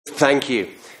Thank you.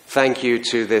 Thank you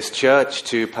to this church,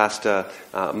 to Pastor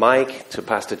Mike, to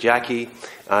Pastor Jackie,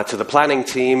 to the planning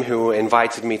team who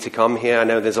invited me to come here. I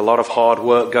know there's a lot of hard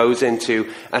work goes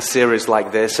into a series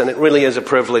like this, and it really is a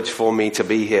privilege for me to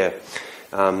be here.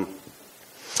 I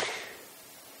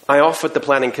offered the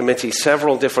planning committee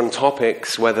several different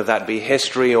topics, whether that be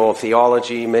history or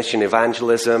theology, mission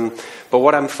evangelism. But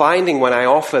what I'm finding when I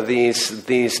offer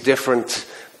these different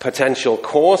potential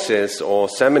courses or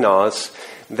seminars,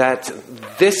 that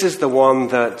this is the one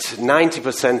that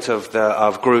 90%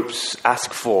 of groups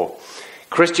ask for.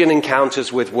 Christian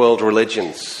encounters with world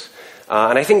religions.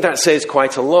 And I think that says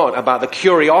quite a lot about the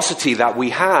curiosity that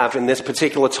we have in this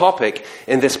particular topic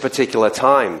in this particular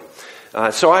time.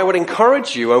 So I would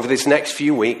encourage you over these next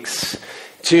few weeks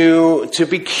to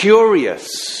be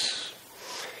curious.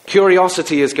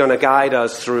 Curiosity is going to guide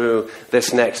us through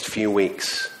this next few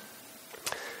weeks.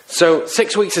 So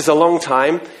 6 weeks is a long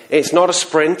time. It's not a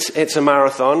sprint, it's a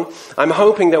marathon. I'm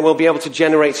hoping that we'll be able to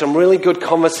generate some really good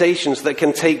conversations that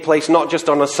can take place not just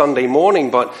on a Sunday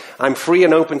morning, but I'm free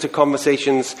and open to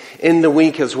conversations in the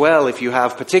week as well. If you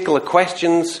have particular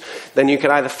questions, then you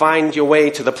can either find your way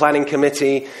to the planning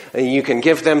committee, and you can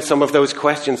give them some of those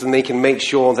questions, and they can make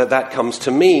sure that that comes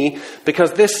to me,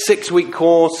 because this 6-week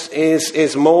course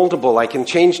is moldable. I can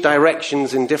change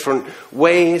directions in different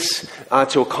ways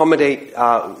to accommodate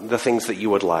the things that you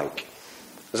would like.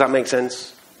 Does that make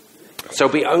sense? So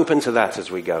be open to that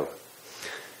as we go.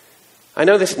 I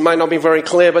know this might not be very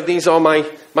clear, but these are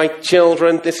my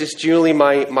children. This is Julie,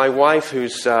 my wife,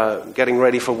 who's getting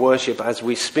ready for worship as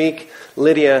we speak,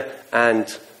 Lydia and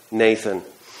Nathan.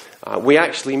 We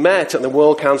actually met at the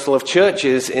World Council of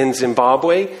Churches in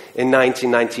Zimbabwe in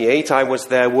 1998. I was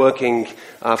there working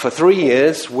for 3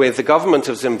 years with the government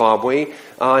of Zimbabwe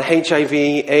on HIV,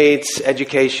 AIDS,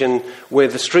 education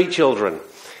with the street children.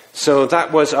 So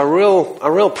that was a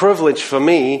real privilege for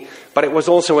me, but it was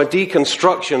also a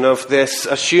deconstruction of this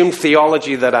assumed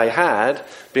theology that I had,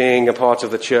 being a part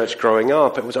of the church growing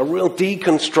up. It was a real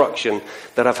deconstruction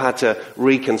that I've had to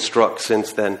reconstruct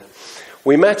since then.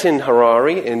 We met in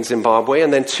Harare in Zimbabwe,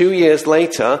 and then 2 years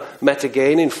later met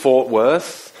again in Fort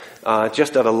Worth,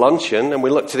 just at a luncheon, and we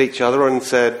looked at each other and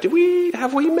said,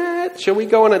 have we met? Shall we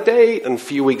go on a date? And a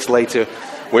few weeks later,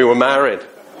 we were married.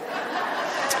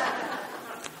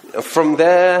 From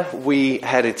there, we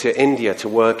headed to India to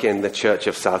work in the Church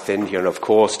of South India. And of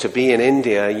course, to be in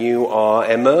India, you are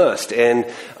immersed in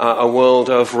a world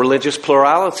of religious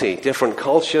plurality, different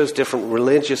cultures, different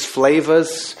religious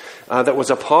flavors. That was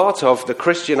a part of the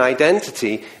Christian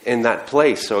identity in that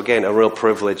place. So again, a real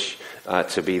privilege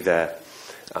to be there.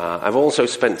 I've also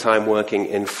spent time working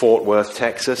in Fort Worth,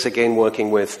 Texas, again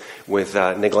working with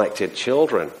neglected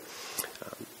children.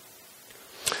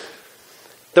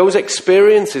 Those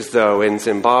experiences, though, in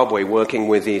Zimbabwe, working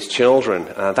with these children,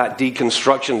 that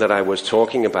deconstruction that I was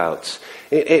talking about,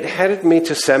 it headed me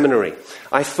to seminary.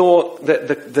 I thought that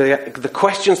the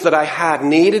questions that I had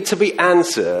needed to be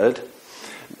answered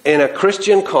in a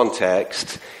Christian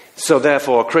context, so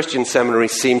therefore a Christian seminary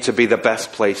seemed to be the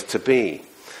best place to be.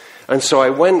 And so I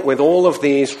went with all of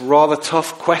these rather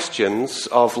tough questions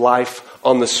of life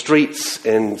on the streets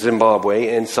in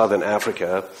Zimbabwe, in southern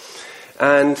Africa.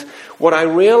 And what I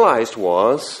realized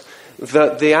was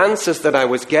that the answers that I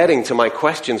was getting to my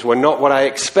questions were not what I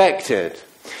expected.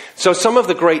 So some of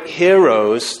the great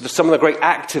heroes, some of the great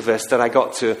activists that I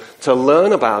got to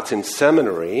learn about in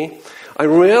seminary, I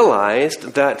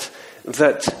realized that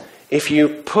if you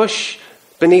push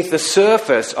beneath the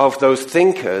surface of those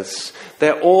thinkers,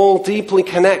 they're all deeply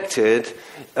connected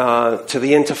to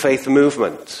the interfaith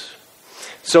movement.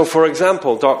 So, for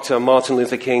example, Dr. Martin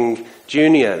Luther King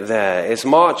Jr. there is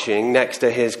marching next to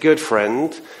his good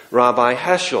friend, Rabbi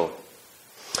Heschel.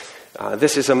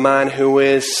 This is a man who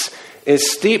is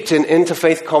steeped in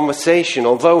interfaith conversation,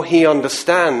 although he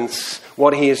understands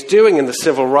what he is doing in the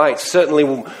civil rights,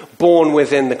 certainly born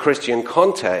within the Christian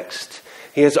context.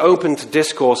 He is open to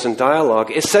discourse and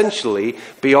dialogue, essentially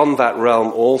beyond that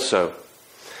realm also.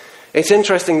 It's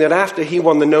interesting that after he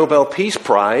won the Nobel Peace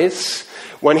Prize,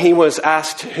 when he was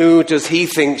asked who does he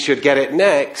think should get it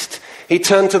next, he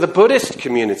turned to the Buddhist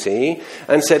community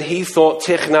and said he thought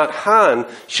Thich Nhat Hanh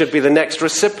should be the next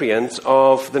recipient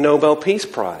of the Nobel Peace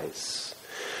Prize,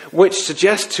 which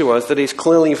suggests to us that he's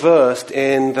clearly versed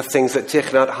in the things that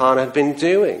Thich Nhat Hanh had been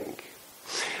doing.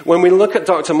 When we look at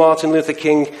Dr. Martin Luther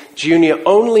King Jr.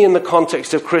 only in the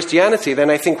context of Christianity, then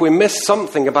I think we miss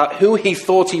something about who he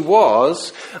thought he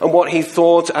was and what he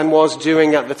thought and was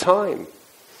doing at the time.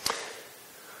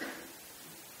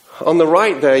 On the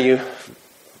right there,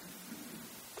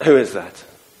 who is that?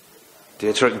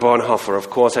 Dietrich Bonhoeffer.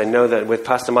 Of course, I know that with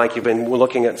Pastor Mike, you've been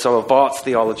looking at some of Barth's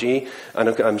theology, and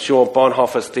I'm sure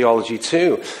Bonhoeffer's theology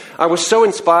too. I was so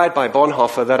inspired by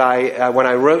Bonhoeffer that when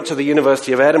I wrote to the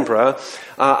University of Edinburgh,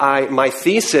 my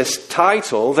thesis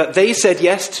title that they said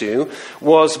yes to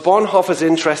was Bonhoeffer's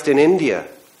interest in India.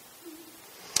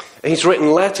 He's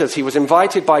written letters. He was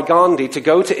invited by Gandhi to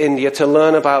go to India to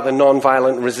learn about the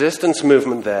non-violent resistance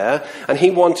movement there, and he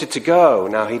wanted to go.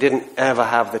 Now, he didn't ever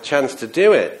have the chance to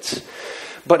do it.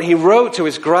 But he wrote to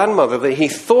his grandmother that he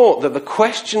thought that the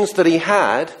questions that he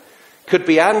had could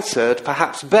be answered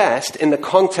perhaps best in the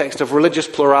context of religious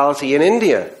plurality in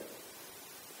India.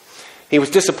 He was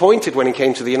disappointed when he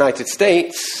came to the United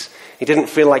States. He didn't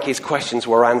feel like his questions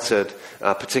were answered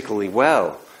particularly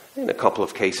well, in a couple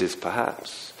of cases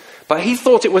perhaps. But he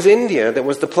thought it was India that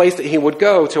was the place that he would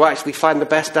go to actually find the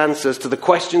best answers to the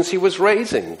questions he was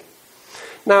raising.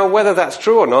 Now, whether that's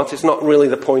true or not is not really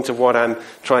the point of what I'm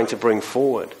trying to bring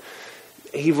forward.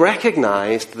 He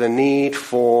recognized the need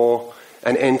for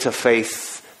an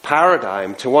interfaith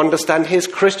paradigm to understand his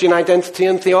Christian identity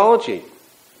and theology.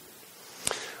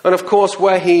 And of course,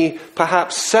 where he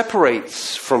perhaps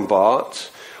separates from Barth,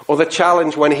 or the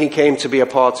challenge when he came to be a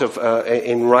part of,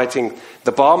 in writing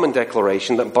the Barmen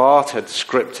Declaration that Barth had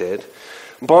scripted,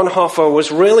 Bonhoeffer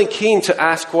was really keen to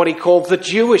ask what he called the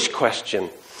Jewish question,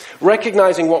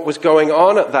 recognizing what was going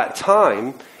on at that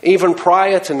time, even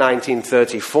prior to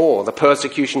 1934. The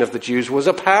persecution of the Jews was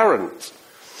apparent.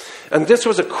 And this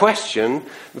was a question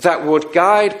that would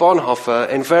guide Bonhoeffer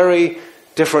in very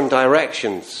different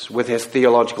directions with his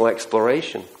theological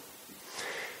exploration.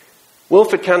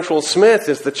 Wilfred Cantrell Smith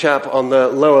is the chap on the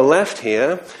lower left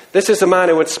here. This is a man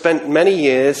who had spent many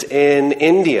years in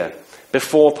India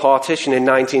before partition in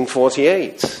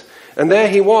 1948. And there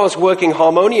he was, working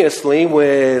harmoniously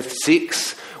with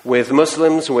Sikhs, with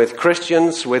Muslims, with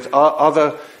Christians, with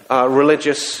other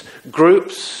religious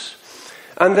groups.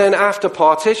 And then after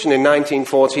partition in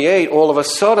 1948, all of a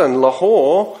sudden,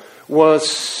 Lahore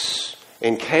was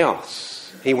in chaos.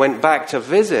 He went back to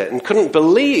visit and couldn't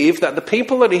believe that the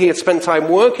people that he had spent time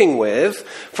working with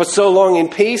for so long in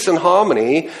peace and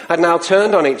harmony had now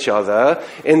turned on each other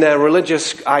in their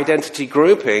religious identity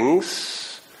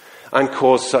groupings and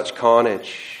caused such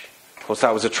carnage. Of course,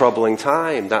 that was a troubling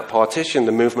time, that partition,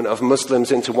 the movement of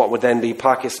Muslims into what would then be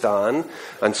Pakistan,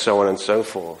 and so on and so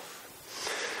forth.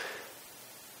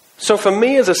 So for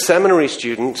me as a seminary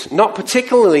student, not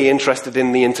particularly interested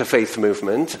in the interfaith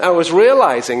movement, I was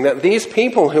realizing that these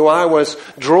people who I was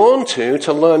drawn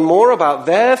to learn more about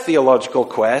their theological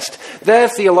quest, their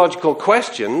theological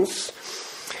questions,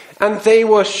 and they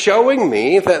were showing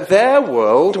me that their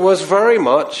world was very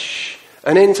much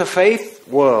an interfaith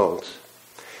world.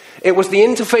 It was the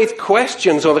interfaith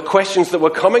questions, or the questions that were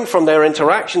coming from their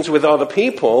interactions with other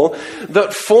people,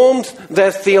 that formed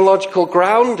their theological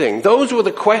grounding. Those were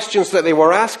the questions that they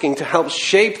were asking to help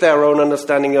shape their own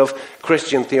understanding of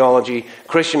Christian theology,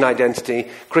 Christian identity,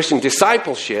 Christian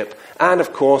discipleship, and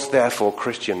of course, therefore,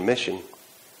 Christian mission.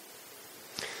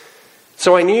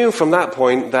 So I knew from that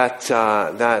point that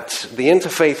the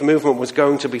interfaith movement was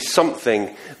going to be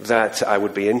something that I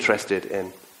would be interested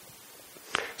in.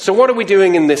 So what are we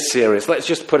doing in this series? Let's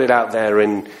just put it out there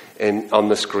on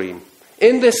the screen.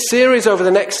 In this series over the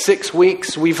next 6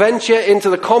 weeks, we venture into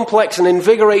the complex and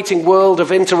invigorating world of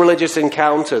interreligious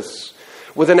encounters,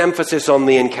 with an emphasis on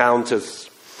the encounters.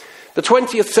 The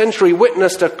 20th century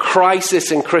witnessed a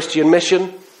crisis in Christian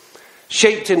mission,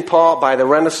 shaped in part by the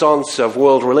renaissance of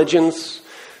world religions.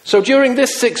 So during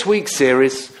this 6-week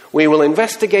series, we will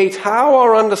investigate how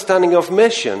our understanding of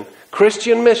mission,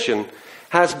 Christian mission,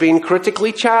 has been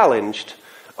critically challenged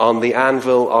on the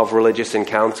anvil of religious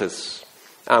encounters.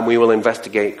 And we will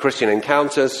investigate Christian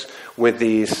encounters with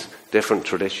these different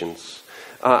traditions.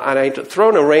 And I'd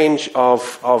thrown a range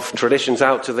of traditions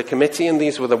out to the committee, and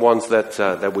these were the ones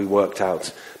that we worked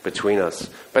out between us.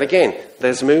 But again,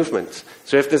 there's movement.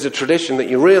 So if there's a tradition that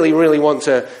you really, really want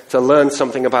to learn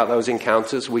something about those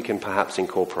encounters, we can perhaps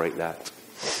incorporate that.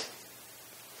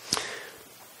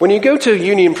 When you go to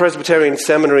Union Presbyterian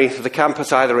Seminary, the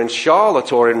campus either in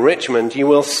Charlotte or in Richmond, you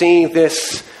will see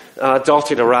this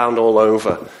dotted around all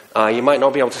over. You might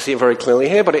not be able to see it very clearly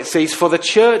here, but it says, "For the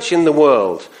church in the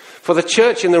world." For the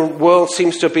church in the world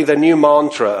seems to be the new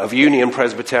mantra of Union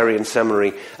Presbyterian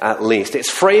Seminary, at least. It's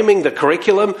framing the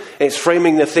curriculum, it's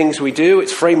framing the things we do,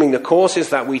 it's framing the courses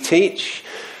that we teach.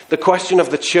 The question of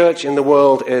the church in the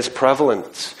world is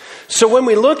prevalent. So when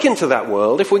we look into that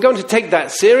world, if we're going to take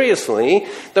that seriously,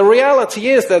 the reality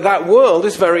is that that world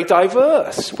is very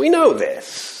diverse. We know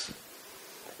this.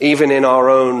 Even in our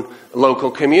own local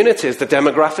communities, the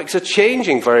demographics are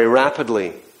changing very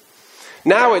rapidly.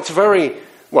 Now it's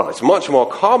it's much more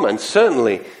common,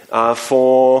 certainly,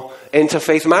 for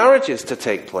interfaith marriages to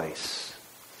take place.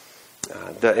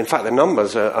 In fact, the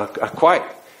numbers are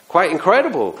quite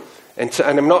incredible. And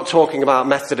I'm not talking about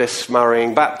Methodists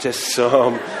marrying Baptists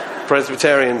or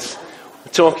Presbyterians.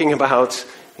 I'm talking about,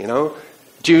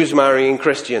 Jews marrying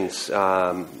Christians,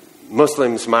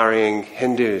 Muslims marrying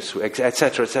Hindus,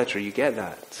 etc., etc. You get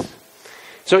that.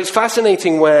 So it's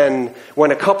fascinating when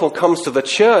a couple comes to the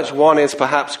church, one is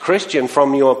perhaps Christian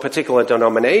from your particular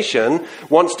denomination,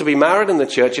 wants to be married in the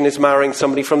church and is marrying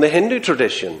somebody from the Hindu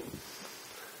tradition.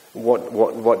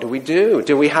 What do we do?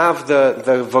 Do we have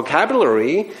the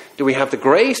vocabulary? Do we have the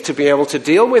grace to be able to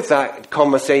deal with that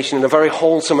conversation in a very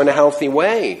wholesome and healthy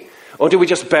way? Or do we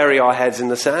just bury our heads in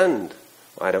the sand?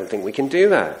 I don't think we can do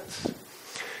that.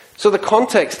 So the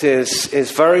context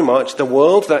is very much the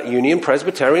world that Union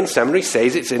Presbyterian Seminary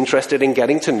says it's interested in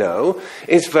getting to know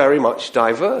is very much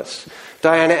diverse.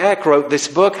 Diana Eck wrote this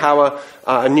book, How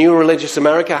a New Religious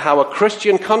America, How a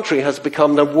Christian Country Has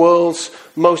Become the World's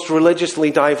Most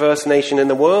Religiously Diverse Nation in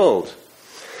the World.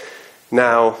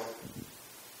 Now,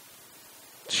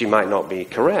 she might not be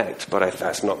correct, but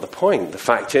that's not the point. The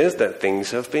fact is that things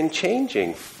have been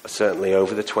changing, certainly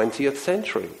over the 20th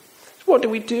century. So what do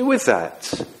we do with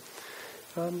that?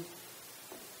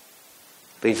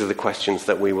 These are the questions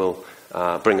that we will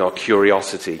bring our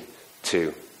curiosity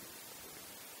to.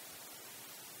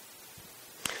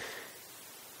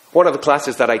 One of the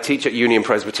classes that I teach at Union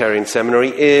Presbyterian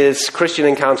Seminary is Christian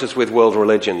Encounters with World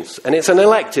Religions. And it's an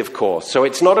elective course, so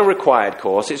it's not a required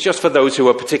course. It's just for those who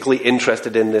are particularly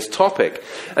interested in this topic.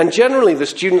 And generally the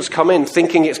students come in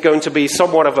thinking it's going to be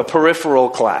somewhat of a peripheral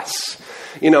class.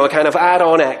 A kind of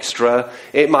add-on extra.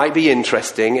 It might be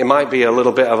interesting. It might be a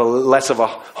little bit of less of a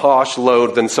harsh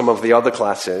load than some of the other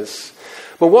classes.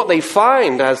 But what they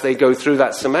find as they go through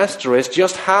that semester is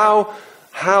just how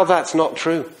that's not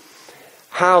true.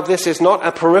 How this is not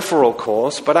a peripheral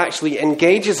course, but actually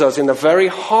engages us in the very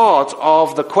heart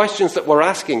of the questions that we're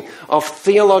asking, of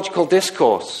theological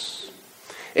discourse.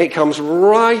 It comes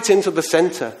right into the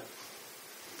center.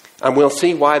 And we'll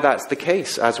see why that's the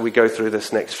case as we go through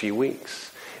this next few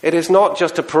weeks. It is not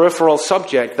just a peripheral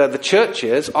subject that the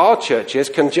churches, our churches,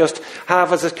 can just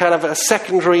have as a kind of a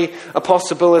secondary, a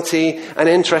possibility, an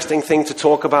interesting thing to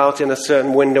talk about in a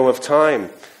certain window of time.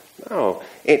 No,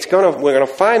 we're going to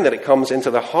find that it comes into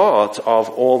the heart of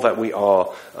all that we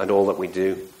are and all that we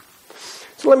do.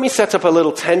 So let me set up a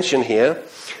little tension here.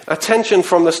 A tension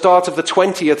from the start of the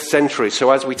 20th century.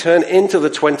 So as we turn into the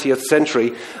 20th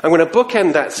century, I'm going to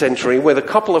bookend that century with a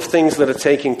couple of things that are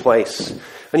taking place.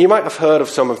 And you might have heard of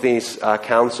some of these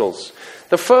councils.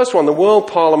 The first one, the World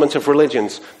Parliament of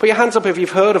Religions. Put your hands up if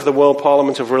you've heard of the World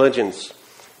Parliament of Religions.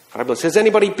 Fabulous. Has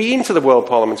anybody been to the World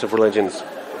Parliament of Religions?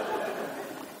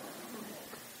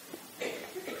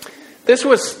 This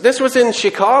was in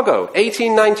Chicago,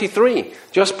 1893,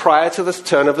 just prior to the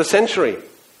turn of the century.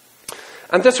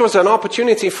 And this was an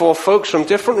opportunity for folks from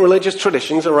different religious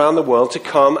traditions around the world to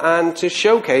come and to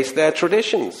showcase their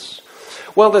traditions.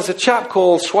 Well, there's a chap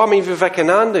called Swami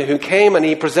Vivekananda who came and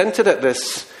he presented at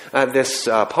this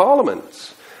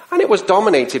parliament. And it was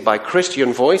dominated by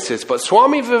Christian voices. But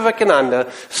Swami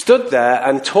Vivekananda stood there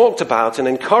and talked about and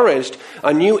encouraged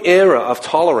a new era of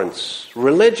tolerance,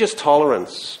 religious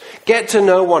tolerance. Get to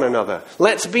know one another.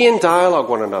 Let's be in dialogue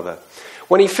with one another.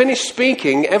 When he finished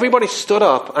speaking, everybody stood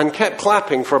up and kept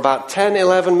clapping for about 10,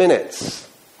 11 minutes.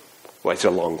 Well, it's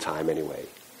a long time anyway.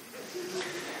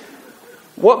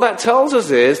 What that tells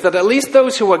us is that at least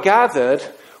those who were gathered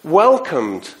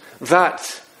welcomed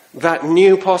that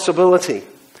new possibility,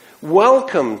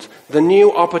 welcomed the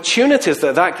new opportunities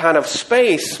that kind of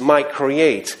space might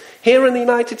create here in the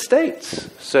United States,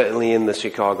 certainly in the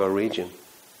Chicago region.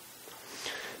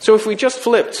 So if we just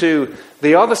flip to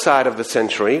the other side of the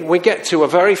century, we get to a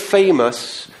very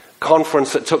famous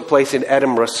conference that took place in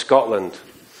Edinburgh, Scotland.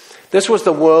 This was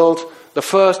the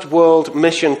first World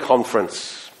Mission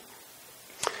Conference.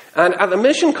 And at the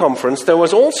Mission Conference, there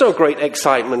was also great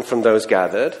excitement from those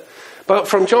gathered. But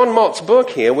from John Mott's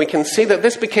book here, we can see that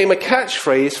this became a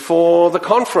catchphrase for the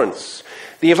conference.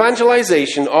 The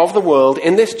evangelization of the world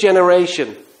in this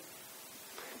generation.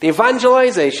 The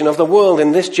evangelization of the world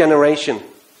in this generation.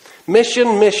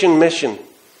 Mission, mission, mission.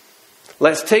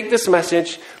 Let's take this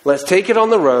message, let's take it on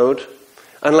the road,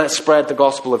 and let's spread the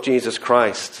gospel of Jesus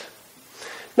Christ.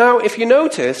 Now, if you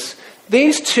notice,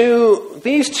 these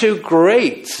two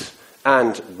great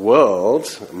and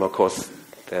world, and of course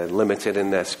they're limited in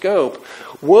their scope,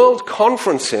 world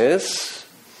conferences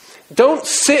don't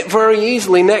sit very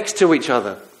easily next to each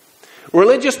other.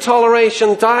 Religious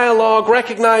toleration, dialogue,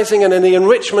 recognizing and the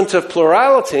enrichment of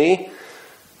plurality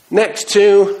Next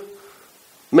to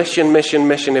mission,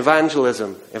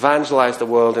 evangelism. Evangelize the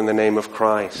world in the name of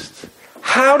Christ.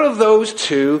 How do those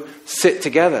two sit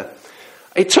together?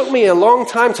 It took me a long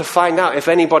time to find out if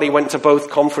anybody went to both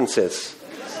conferences.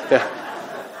 Yeah.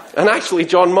 And actually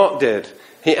John Mott did.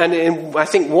 I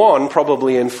think one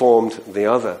probably informed the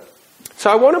other. So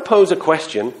I want to pose a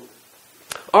question.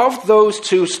 Of those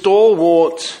two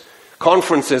stalwart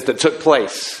conferences that took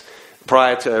place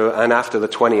prior to and after the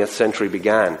 20th century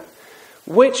began,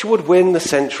 which would win the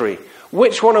century?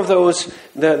 Which one of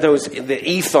the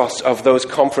ethos of those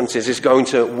conferences is going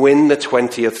to win the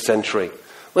 20th century?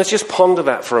 Let's just ponder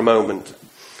that for a moment.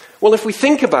 Well, if we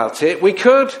think about it, we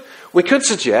could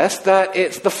suggest that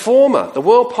it's the former. The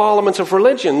World Parliament of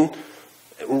Religions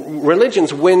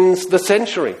wins the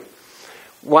century.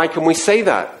 Why can we say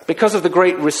that? Because of the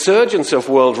great resurgence of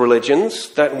world religions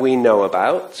that we know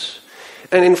about.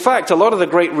 And in fact, a lot of the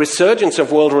great resurgence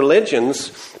of world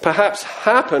religions perhaps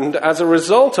happened as a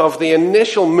result of the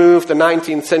initial move, the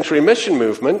 19th century mission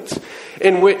movement,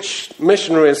 in which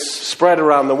missionaries spread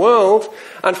around the world,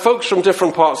 and folks from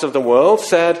different parts of the world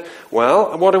said,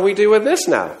 well, what do we do with this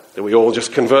now? Do we all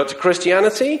just convert to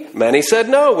Christianity? Many said,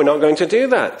 no, we're not going to do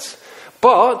that.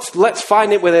 But let's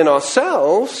find it within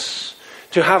ourselves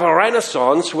to have a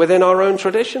renaissance within our own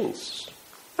traditions.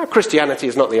 Now, Christianity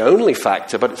is not the only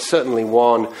factor, but it's certainly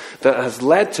one that has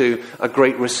led to a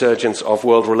great resurgence of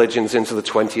world religions into the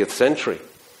 20th century.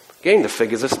 Again, the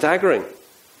figures are staggering.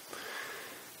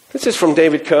 This is from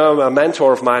David Kerr, a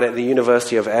mentor of mine at the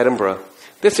University of Edinburgh.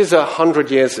 This is 100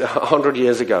 years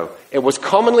ago. It was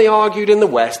commonly argued in the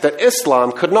West that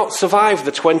Islam could not survive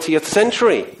the 20th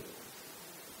century.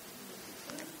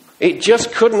 It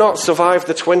just could not survive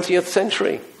the 20th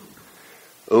century.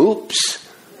 Oops.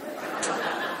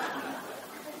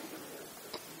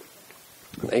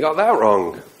 They got that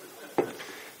wrong.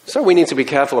 So we need to be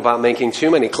careful about making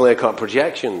too many clear-cut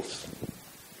projections.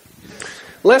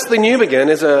 Leslie Newbigin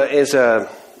is a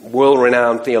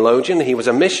world-renowned theologian. He was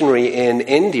a missionary in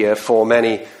India for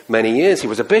many, many years. He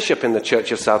was a bishop in the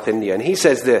Church of South India. And he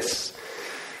says this: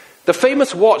 the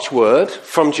famous watchword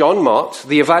from John Mott,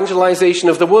 the evangelization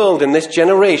of the world in this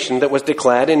generation, that was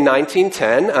declared in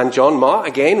 1910, and John Mott,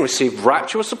 again, received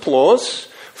rapturous applause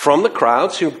from the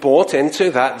crowds who bought into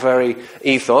that very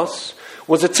ethos,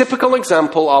 was a typical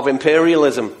example of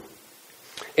imperialism.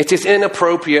 It is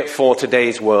inappropriate for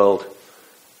today's world.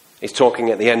 He's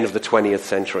talking at the end of the 20th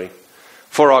century.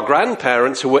 For our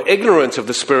grandparents who were ignorant of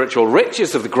the spiritual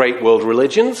riches of the great world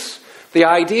religions, the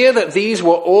idea that these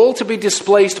were all to be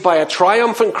displaced by a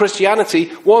triumphant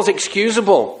Christianity was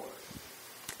excusable.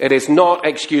 It is not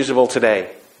excusable today.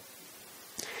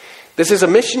 This is a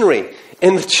missionary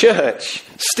in the church,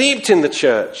 steeped in the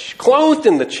church, clothed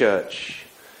in the church,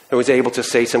 who is able to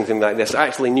say something like this.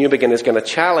 Actually, Newbigin is going to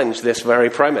challenge this very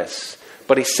premise,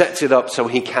 but he sets it up so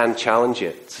he can challenge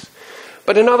it.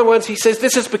 But in other words, he says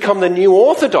this has become the new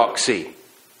orthodoxy,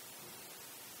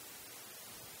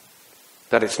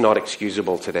 that it's not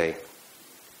excusable today.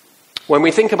 When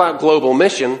we think about global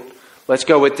mission, let's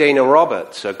go with Dana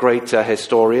Roberts, a great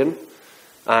historian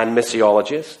and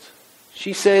missiologist.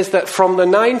 She says that from the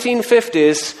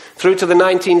 1950s through to the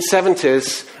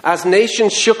 1970s, as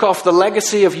nations shook off the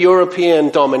legacy of European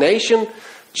domination,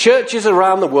 churches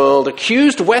around the world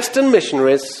accused Western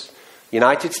missionaries,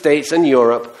 United States and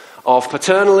Europe, of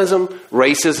paternalism,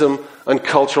 racism, and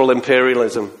cultural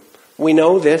imperialism. We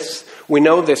know this. We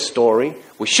know this story.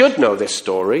 We should know this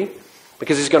story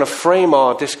because it's going to frame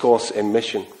our discourse in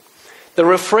mission. The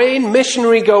refrain,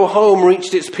 missionary go home,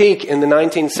 reached its peak in the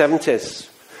 1970s.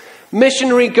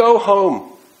 Missionary go home.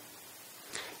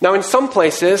 Now, in some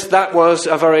places, that was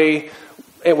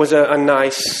a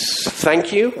nice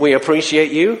thank you. We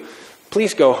appreciate you.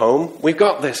 Please go home. We've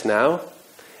got this now.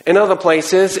 In other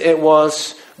places, it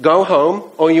was go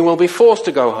home or you will be forced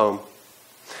to go home.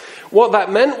 What that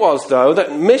meant was, though,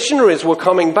 that missionaries were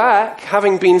coming back,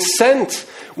 having been sent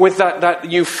with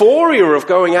that euphoria of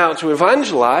going out to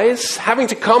evangelize, having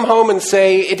to come home and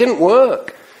say, it didn't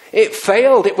work. It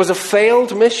failed. It was a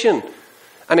failed mission.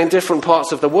 And in different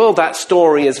parts of the world, that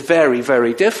story is very,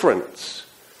 very different.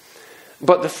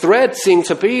 But the thread seemed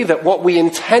to be that what we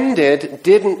intended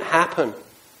didn't happen.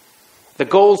 The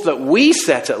goals that we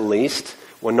set, at least,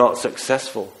 were not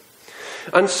successful.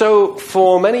 And so,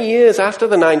 for many years after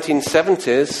the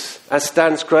 1970s, as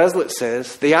Stan Skreslet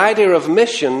says, the idea of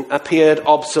mission appeared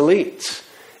obsolete,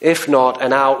 if not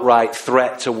an outright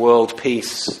threat to world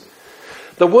peace.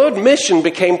 The word mission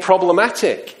became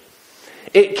problematic.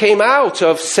 It came out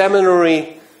of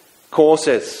seminary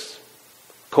courses.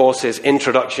 courses,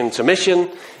 Introduction to Mission,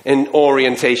 in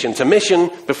Orientation to Mission,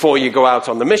 before you go out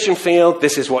on the mission field,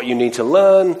 this is what you need to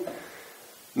learn.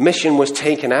 Mission was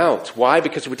taken out. Why?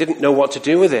 Because we didn't know what to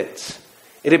do with it.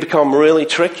 It had become really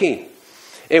tricky.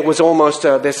 It was almost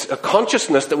a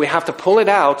consciousness that we have to pull it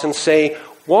out and say,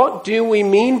 what do we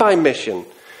mean by mission?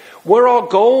 Were our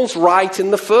goals right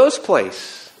in the first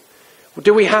place?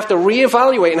 Do we have to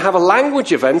reevaluate and have a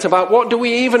language event about what do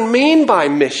we even mean by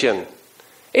mission?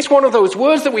 It's one of those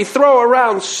words that we throw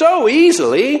around so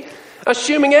easily,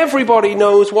 assuming everybody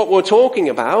knows what we're talking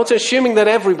about, assuming that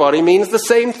everybody means the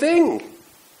same thing.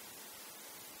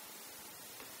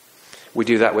 We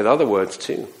do that with other words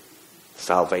too.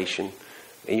 Salvation,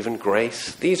 even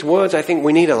grace. These words, I think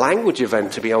we need a language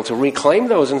event to be able to reclaim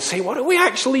those and say, what do we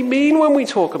actually mean when we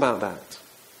talk about that?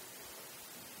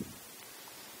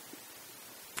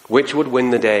 Which would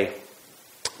win the day?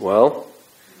 Well,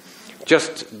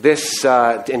 just this,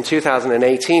 in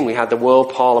 2018, we had the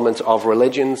World Parliament of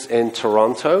Religions in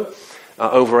Toronto.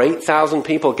 Over 8,000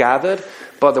 people gathered,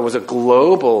 but there was a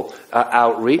global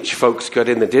outreach. Folks could,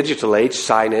 in the digital age,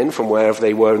 sign in from wherever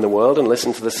they were in the world and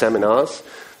listen to the seminars.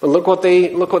 But look what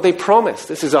they promised.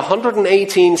 This is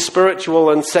 118 spiritual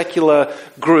and secular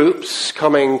groups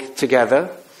coming together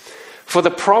for the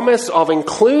promise of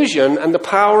inclusion and the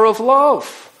power of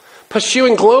love.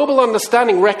 Pursuing global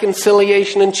understanding,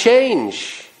 reconciliation, and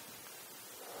change.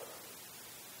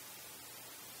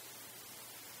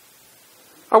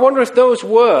 I wonder if those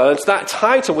words, that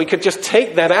title, we could just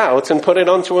take that out and put it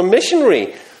onto a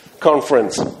missionary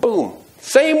conference. Boom.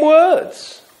 Same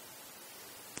words.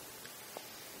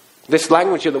 This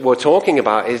language that we're talking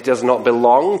about does not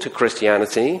belong to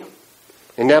Christianity.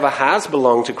 It never has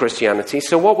belonged to Christianity.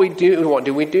 So what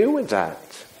do we do with that?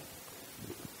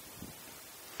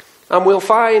 And we'll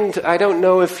find, I don't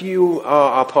know if you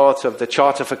are part of the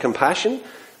Charter for Compassion.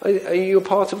 Are you a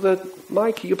part of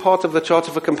Mike, are you part of the Charter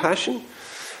for Compassion?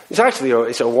 It's actually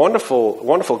a wonderful,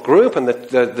 wonderful group. And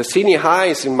the senior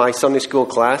highs in my Sunday school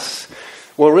class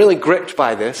were really gripped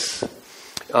by this.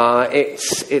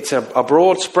 It's a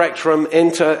broad spectrum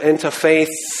interfaith,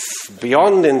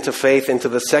 beyond interfaith, into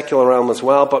the secular realm as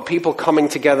well. But people coming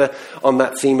together on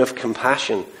that theme of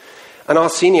compassion. And our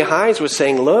senior highs were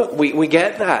saying, look, we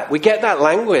get that. We get that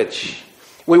language.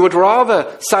 We would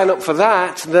rather sign up for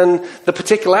that than the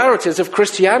particularities of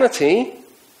Christianity,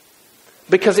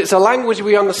 because it's a language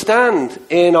we understand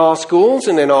in our schools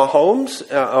and in our homes,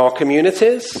 our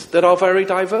communities that are very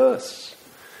diverse.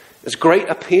 There's great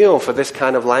appeal for this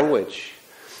kind of language.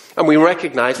 And we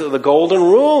recognize that the golden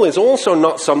rule is also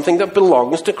not something that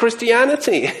belongs to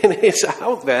Christianity. It is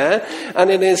out there, and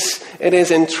it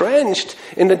is entrenched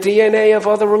in the DNA of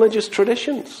other religious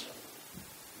traditions.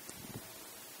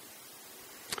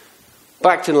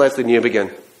 Back to Leslie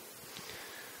Newbigin.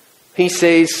 He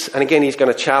says, and again he's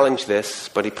going to challenge this,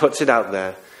 but he puts it out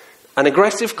there, an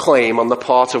aggressive claim on the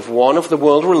part of one of the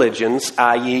world religions,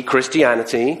 i.e.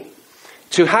 Christianity,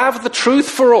 to have the truth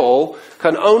for all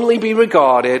can only be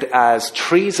regarded as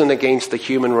treason against the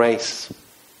human race.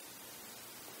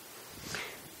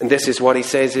 And this is what he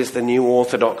says is the new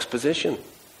orthodox position.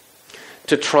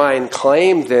 To try and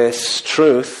claim this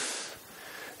truth,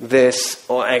 this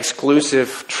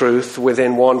exclusive truth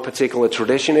within one particular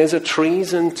tradition, is a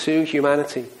treason to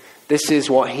humanity. This is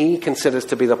what he considers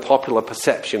to be the popular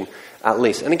perception, at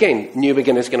least. And again,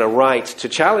 Newbigin is going to write to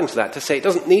challenge that, to say it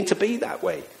doesn't need to be that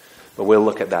way. But we'll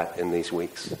look at that in these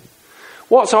weeks.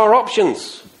 What's our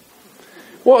options?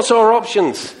 What's our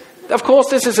options? Of course,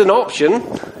 this is an option.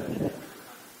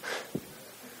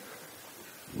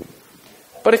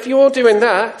 But if you're doing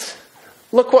that,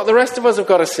 look what the rest of us have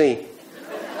got to see.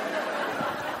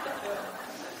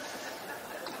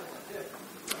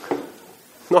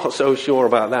 Not so sure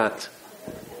about that.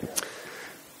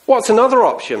 What's another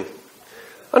option?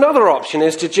 Another option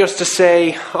is to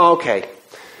say, okay,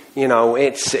 you know,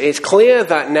 it's clear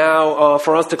that now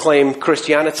for us to claim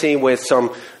Christianity with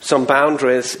some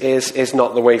boundaries is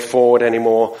not the way forward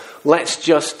anymore. Let's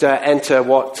just enter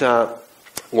what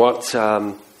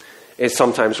is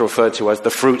sometimes referred to as the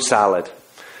fruit salad.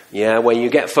 Yeah, where you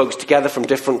get folks together from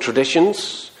different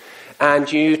traditions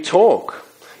and you talk.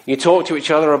 You talk to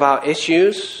each other about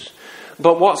issues,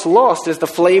 but what's lost is the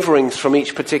flavorings from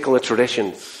each particular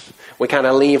traditions. We kind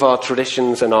of leave our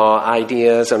traditions and our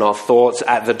ideas and our thoughts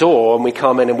at the door, and we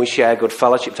come in and we share good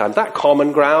fellowship time. That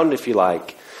common ground, if you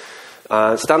like.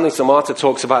 Stanley Samata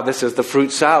talks about this as the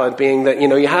fruit salad, being that, you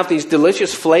know, you have these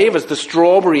delicious flavors, the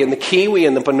strawberry and the kiwi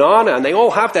and the banana, and they all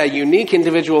have their unique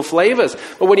individual flavors.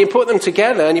 But when you put them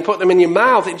together and you put them in your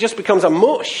mouth, it just becomes a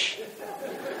mush.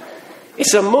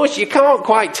 It's a mush. You can't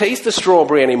quite taste the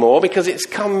strawberry anymore because it's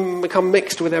become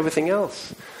mixed with everything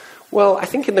else. Well, I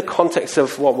think in the context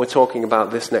of what we're talking about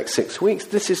this next 6 weeks,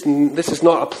 this is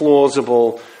not a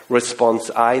plausible response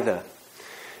either.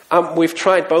 We've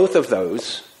tried both of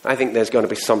those. I think there's going to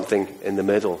be something in the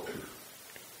middle.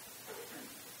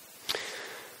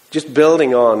 Just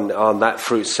building on that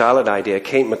fruit salad idea,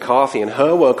 Kate McCarthy, in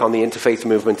her work on the interfaith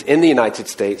movement in the United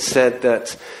States, said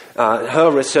that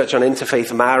her research on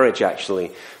interfaith marriage,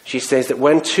 actually, she says that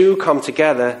when two come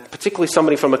together, particularly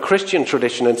somebody from a Christian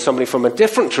tradition and somebody from a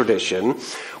different tradition,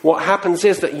 what happens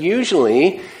is that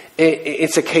usually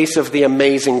it's a case of the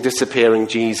amazing disappearing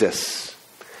Jesus.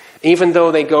 Even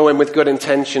though they go in with good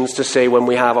intentions to say when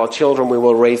we have our children, we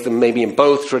will raise them maybe in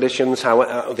both traditions,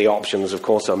 how the options, of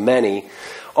course, are many.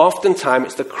 Oftentimes,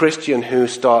 it's the Christian who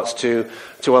starts to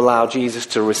allow Jesus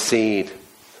to recede,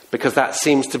 because that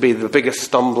seems to be the biggest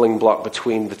stumbling block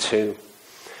between the two.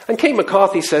 And Kate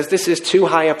McCarthy says this is too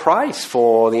high a price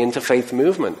for the interfaith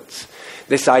movement,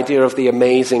 this idea of the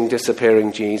amazing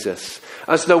disappearing Jesus,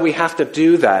 as though we have to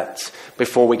do that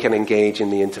before we can engage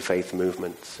in the interfaith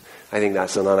movement. I think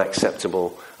that's an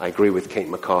unacceptable, I agree with Kate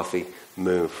McCarthy,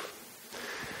 move.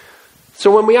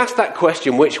 So when we ask that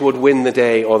question, which would win the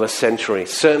day or the century,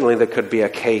 certainly there could be a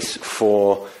case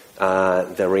for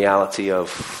the reality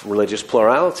of religious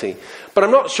plurality. But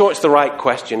I'm not sure it's the right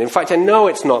question. In fact, I know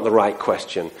it's not the right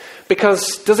question.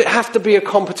 Because does it have to be a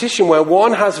competition where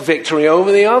one has victory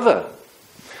over the other?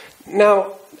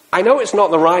 Now, I know it's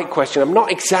not the right question. I'm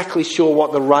not exactly sure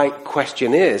what the right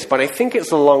question is, but I think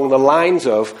it's along the lines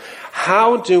of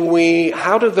how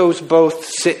do those both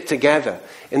sit together?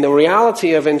 In the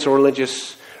reality of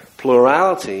interreligious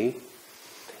plurality,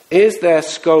 is there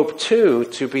scope too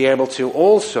to be able to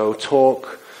also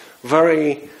talk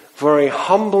very, very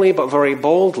humbly but very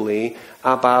boldly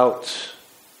about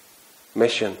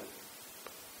mission?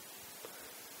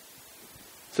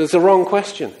 So it's the wrong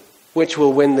question. Which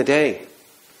will win the day?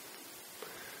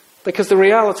 Because the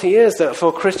reality is that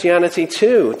for Christianity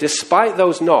too, despite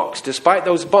those knocks, despite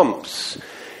those bumps,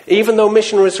 even though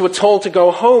missionaries were told to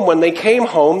go home, when they came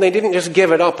home, they didn't just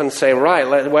give it up and say,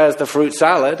 right, where's the fruit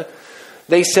salad?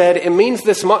 They said, it means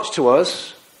this much to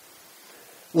us.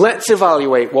 Let's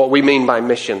evaluate what we mean by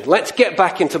mission. Let's get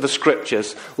back into the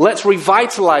scriptures. Let's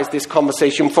revitalize this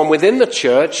conversation from within the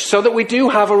church so that we do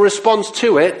have a response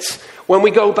to it when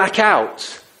we go back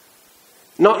out.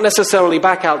 Not necessarily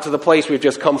back out to the place we've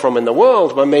just come from in the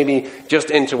world, but maybe just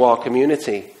into our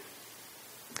community.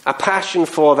 A passion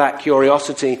for that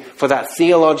curiosity, for that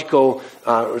theological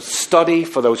study,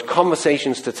 for those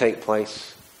conversations to take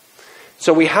place.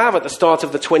 So we have at the start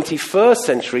of the 21st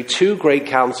century 2 great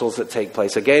councils that take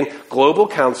place. Again, global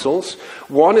councils.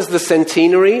 One is the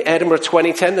centenary, Edinburgh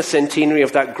 2010, the centenary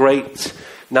of that great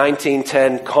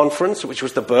 1910 conference, which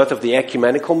was the birth of the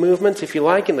ecumenical movement, if you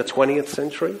like, in the 20th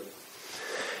century.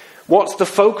 What's the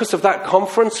focus of that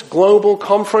conference? Global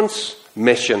conference,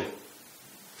 mission.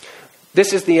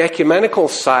 This is the ecumenical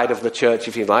side of the church,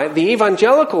 if you like. The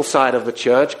evangelical side of the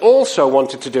church also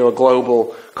wanted to do a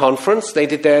global conference. They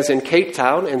did theirs in Cape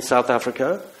Town in South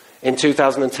Africa in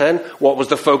 2010. What was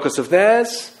the focus of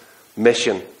theirs?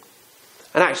 Mission.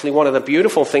 And actually, one of the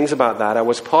beautiful things about that, I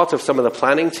was part of some of the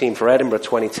planning team for Edinburgh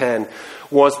 2010,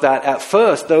 was that at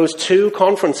first those 2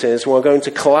 conferences were going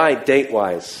to collide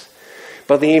date-wise.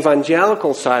 But the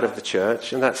evangelical side of the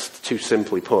church, and that's too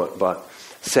simply put, but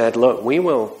said, look, we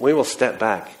will step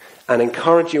back and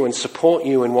encourage you and support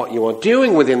you in what you are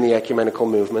doing within the ecumenical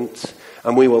movement,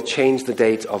 and we will change the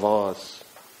date of ours.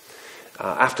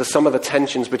 After some of the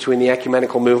tensions between the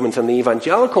ecumenical movement and the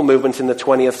evangelical movement in the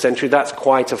 20th century, that's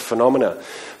quite a phenomena.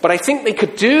 But I think they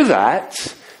could do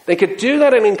that. They could do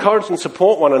that and encourage and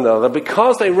support one another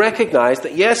because they recognize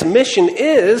that, yes, mission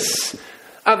is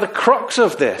at the crux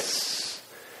of this.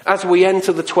 As we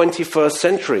enter the 21st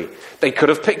century, they could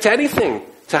have picked anything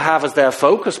to have as their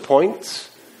focus point,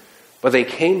 but they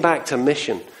came back to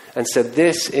mission and said,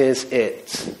 this is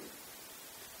it.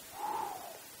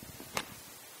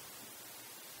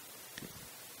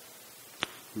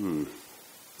 I'm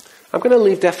going to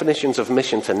leave definitions of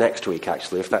mission to next week,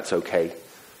 actually, if that's okay.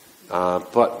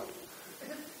 But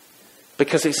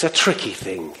because it's a tricky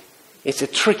thing. It's a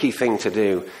tricky thing to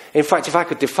do. In fact, if I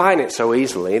could define it so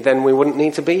easily, then we wouldn't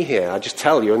need to be here. I'd just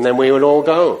tell you, and then we would all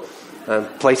go and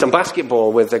play some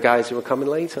basketball with the guys who are coming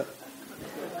later.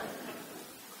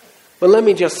 But let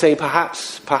me just say,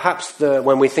 perhaps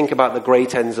when we think about the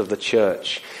great ends of the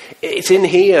church, it's in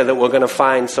here that we're going to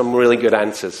find some really good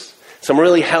answers, some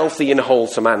really healthy and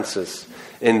wholesome answers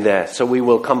in there. So we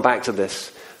will come back to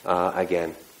this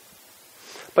again.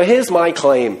 But here's my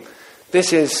claim.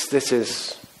 This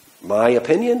is my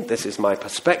opinion, this is my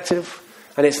perspective,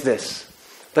 and it's this: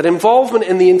 that involvement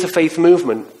in the interfaith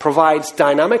movement provides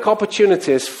dynamic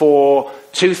opportunities for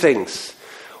two things.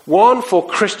 One, for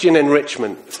Christian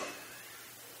enrichment.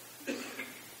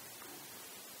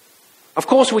 Of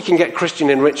course we can get Christian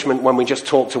enrichment when we just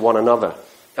talk to one another.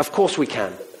 Of course we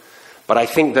can. But I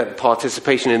think that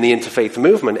participation in the interfaith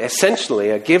movement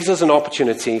essentially gives us an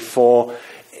opportunity for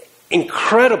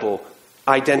incredible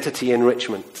identity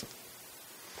enrichment.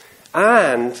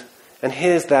 And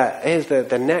here's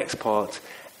the next part,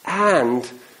 and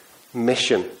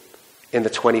mission in the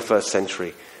 21st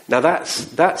century. Now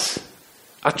that's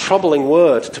a troubling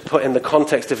word to put in the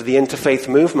context of the interfaith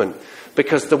movement,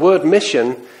 because the word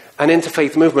mission and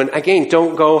interfaith movement, again,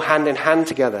 don't go hand in hand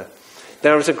together.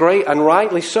 There is a great, and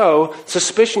rightly so,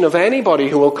 suspicion of anybody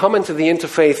who will come into the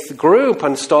interfaith group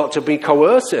and start to be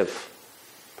coercive,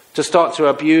 to start to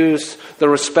abuse the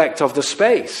respect of the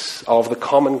space, of the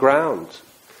common ground.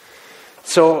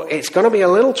 So it's going to be a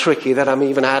little tricky that I'm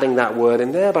even adding that word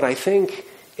in there, but I think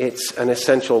it's an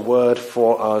essential word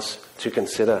for us to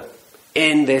consider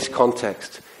in this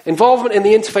context. Involvement in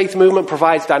the interfaith movement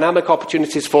provides dynamic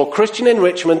opportunities for Christian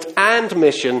enrichment and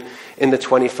mission in the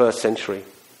 21st century.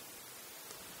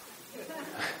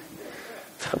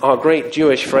 Our great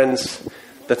Jewish friends,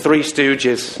 the Three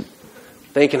Stooges,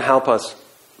 they can help us.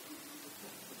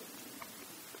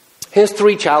 Here's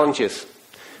three challenges.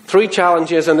 Three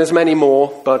challenges, and there's many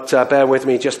more, but bear with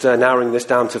me just narrowing this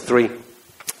down to three.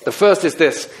 The first is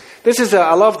this.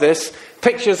 I love this.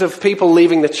 Pictures of people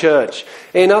leaving the church.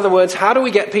 In other words, how do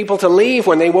we get people to leave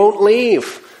when they won't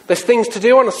leave? There's things to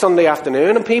do on a Sunday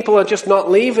afternoon and people are just not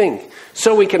leaving.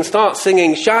 So we can start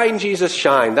singing, "Shine, Jesus,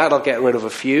 shine." That'll get rid of a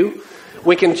few.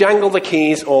 We can jangle the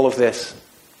keys, all of this.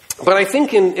 But I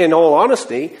think in all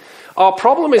honesty, our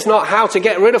problem is not how to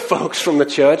get rid of folks from the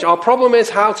church. Our problem is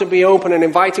how to be open and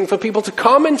inviting for people to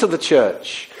come into the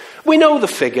church. We know the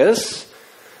figures.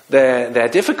 They're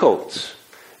difficult.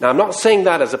 Now, I'm not saying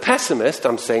that as a pessimist.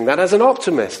 I'm saying that as an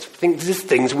optimist. I think there's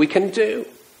things we can do.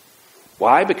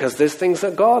 Why? Because there's things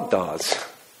that God does.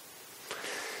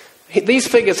 These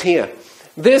figures here.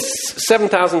 This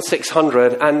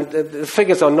 7,600, and the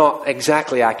figures are not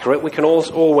exactly accurate. We can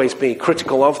always be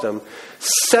critical of them.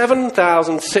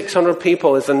 7,600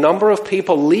 people is the number of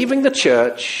people leaving the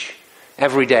church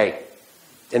every day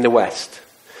in the West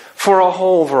for a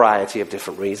whole variety of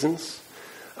different reasons.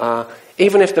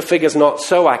 Even if the figure's not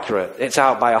so accurate, it's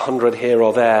out by 100 here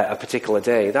or there a particular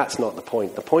day. That's not the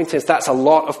point. The point is that's a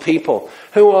lot of people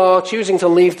who are choosing to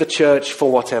leave the church for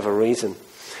whatever reason.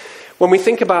 When we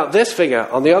think about this figure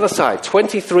on the other side,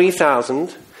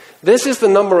 23,000, this is the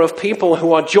number of people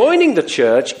who are joining the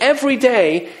church every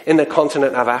day in the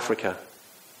continent of Africa.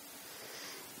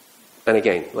 And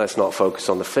again, let's not focus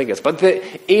on the figures. But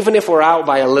even if we're out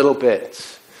by a little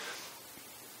bit,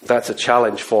 that's a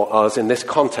challenge for us in this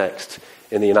context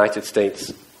in the United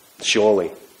States,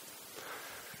 surely.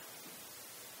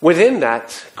 Within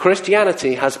that,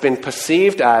 Christianity has been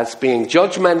perceived as being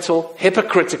judgmental,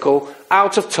 hypocritical,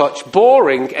 out of touch,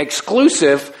 boring,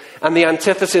 exclusive, and the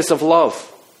antithesis of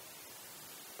love.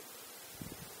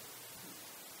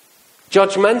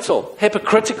 Judgmental,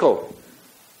 hypocritical,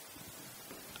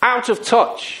 out of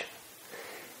touch.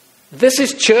 This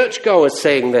is churchgoers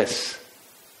saying this.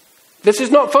 This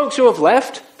is not folks who have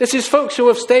left. This is folks who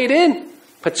have stayed in,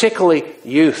 particularly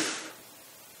youth.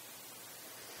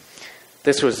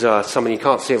 This was somebody, you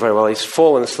can't see it very well. He's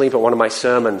fallen asleep at one of my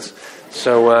sermons.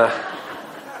 So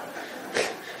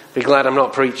be glad I'm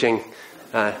not preaching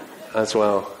as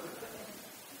well.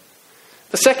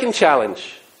 The second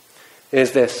challenge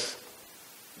is this: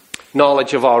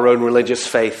 knowledge of our own religious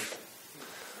faith.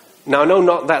 Now,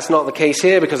 no, that's not the case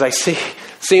here, because I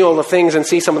see all the things and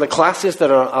see some of the classes that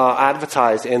are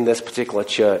advertised in this particular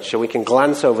church, so we can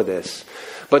glance over this.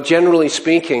 But generally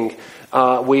speaking,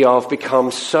 we have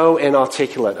become so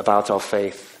inarticulate about our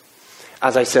faith.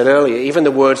 As I said earlier, even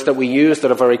the words that we use that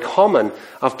are very common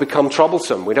have become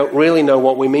troublesome. We don't really know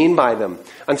what we mean by them.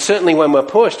 And certainly when we're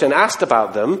pushed and asked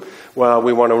about them, well,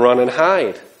 we want to run and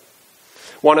hide.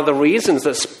 One of the reasons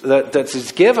that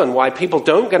is given why people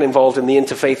don't get involved in the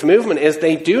interfaith movement is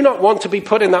they do not want to be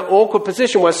put in that awkward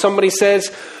position where somebody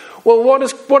says, well, what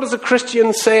does a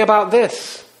Christian say about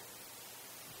this?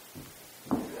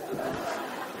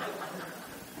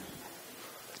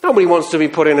 Nobody wants to be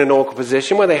put in an awkward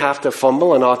position where they have to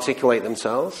fumble and articulate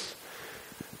themselves.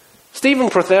 Stephen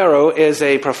Prothero is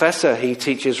a professor. He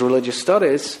teaches religious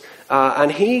studies.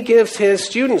 And he gives his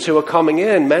students who are coming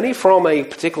in, many from a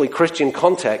particularly Christian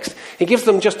context, he gives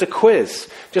them just a quiz,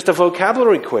 just a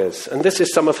vocabulary quiz. And this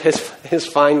is some of his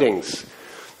findings.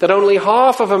 that only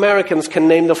half of Americans can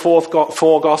name the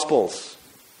four Gospels.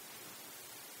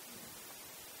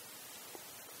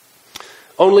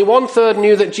 Only 1/3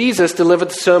 knew that Jesus delivered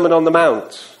the Sermon on the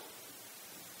Mount.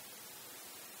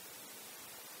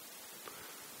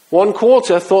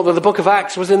 1/4 thought that the book of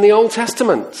Acts was in the Old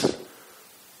Testament.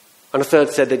 And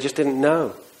 1/3 said they just didn't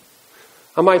know.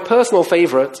 And my personal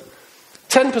favorite,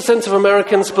 10% of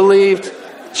Americans believed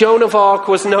Joan of Arc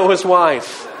was Noah's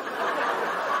wife.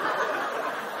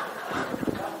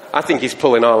 I think he's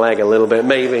pulling our leg a little bit,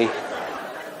 maybe.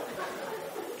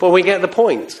 But we get the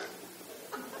point.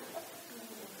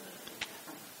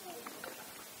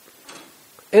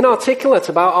 Inarticulate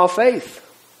about our faith.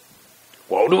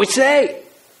 What do we say?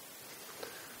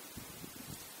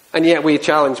 And yet we are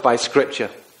challenged by Scripture.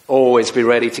 Always be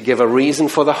ready to give a reason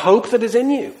for the hope that is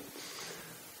in you.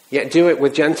 Yet do it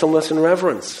with gentleness and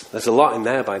reverence. There's a lot in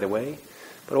there, by the way.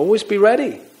 But always be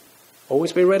ready.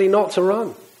 Always be ready not to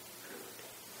run.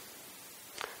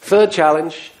 Third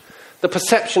challenge, the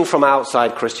perception from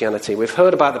outside Christianity. We've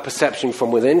heard about the perception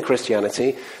from within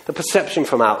Christianity. The perception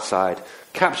from outside.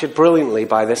 Captured brilliantly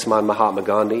by this man, Mahatma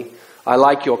Gandhi. I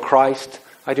like your Christ.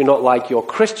 I do not like your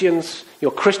Christians.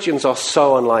 Your Christians are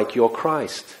so unlike your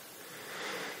Christ.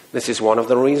 This is one of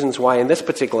the reasons why in this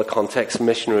particular context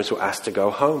missionaries were asked to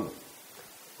go home.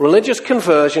 Religious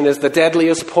conversion is the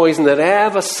deadliest poison that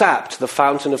ever sapped the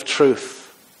fountain of truth.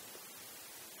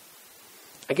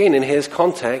 Again, in his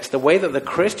context, the way that the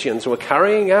Christians were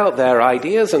carrying out their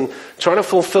ideas and trying to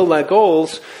fulfill their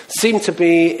goals seemed to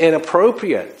be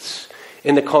inappropriate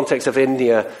in the context of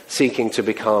India seeking to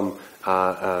become,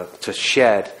 to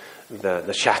shed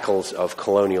the shackles of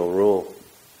colonial rule.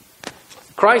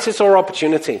 Crisis or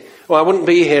opportunity? Well, I wouldn't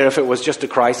be here if it was just a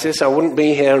crisis. I wouldn't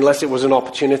be here unless it was an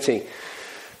opportunity.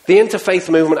 The interfaith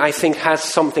movement, I think, has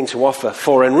something to offer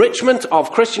for enrichment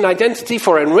of Christian identity,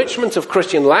 for enrichment of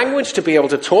Christian language, to be able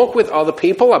to talk with other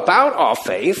people about our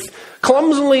faith,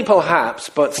 clumsily perhaps,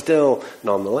 but still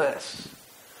nonetheless.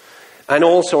 And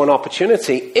also an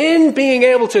opportunity in being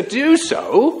able to do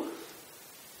so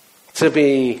to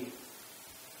be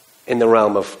in the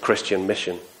realm of Christian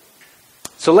mission.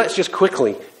 So let's just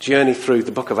quickly journey through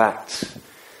the book of Acts.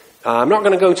 I'm not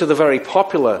going to go to the very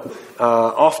popular,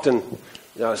 often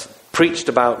preached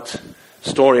about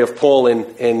story of Paul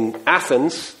in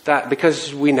Athens,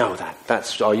 because we know that.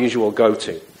 That's our usual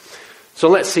go-to. So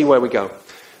let's see where we go.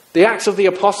 The Acts of the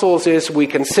Apostles is, we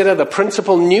consider, the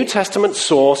principal New Testament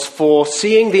source for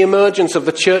seeing the emergence of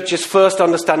the church's first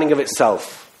understanding of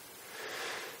itself.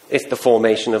 It's the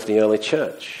formation of the early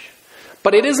church.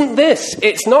 But it isn't this.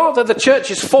 It's not that the church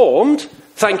is formed,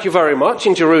 thank you very much,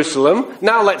 in Jerusalem.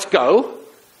 Now let's go.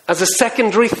 As a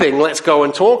secondary thing, let's go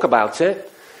and talk about it.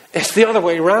 It's the other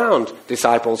way around.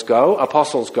 Disciples go,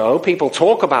 apostles go, people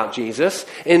talk about Jesus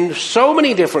in so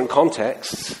many different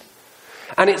contexts.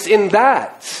 And it's in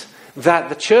that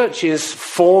the church is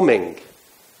forming.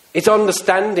 It's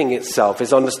understanding itself.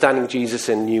 It's understanding Jesus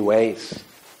in new ways.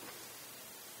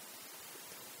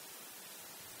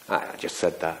 I just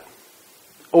said that.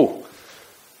 Oh.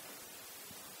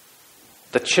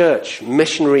 The church,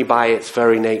 missionary by its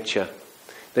very nature.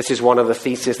 This is one of the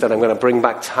theses that I'm going to bring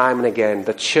back time and again.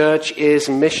 The church is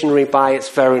missionary by its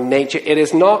very nature. It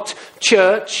is not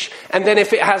church, and then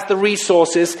if it has the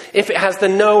resources, if it has the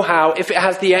know-how, if it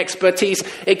has the expertise,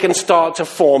 it can start to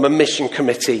form a mission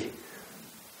committee.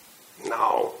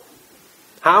 No.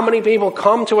 How many people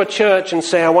come to a church and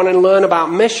say, I want to learn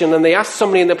about mission, and they ask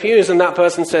somebody in the pews, and that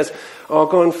person says, oh,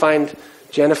 go and find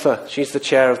Jennifer. She's the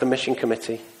chair of the mission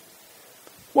committee.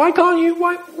 Why can't you?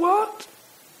 What?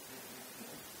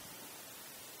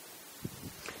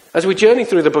 As we journey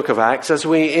through the book of Acts, as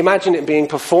we imagine it being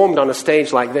performed on a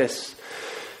stage like this,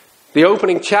 the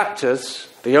opening chapters,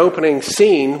 the opening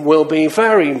scene will be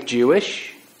very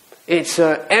Jewish. It's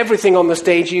everything on the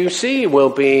stage you see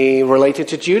will be related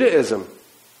to Judaism.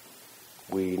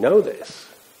 We know this.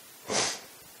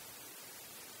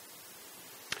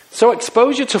 So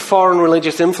exposure to foreign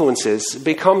religious influences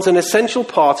becomes an essential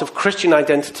part of Christian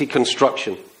identity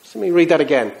construction. So let me read that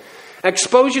again.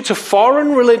 Exposure to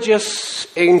foreign religious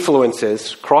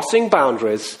influences, crossing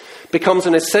boundaries, becomes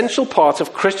an essential part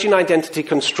of Christian identity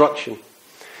construction.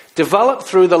 Developed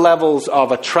through the levels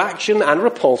of attraction and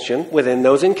repulsion within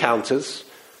those encounters,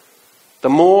 the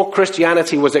more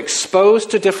Christianity was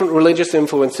exposed to different religious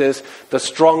influences, the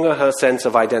stronger her sense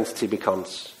of identity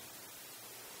becomes.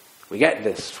 We get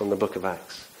this from the book of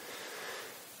Acts.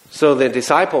 So the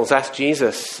disciples asked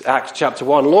Jesus, Acts chapter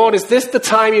 1, Lord, is this the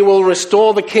time you will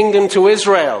restore the kingdom to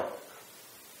Israel?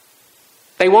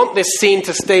 They want this scene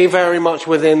to stay very much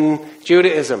within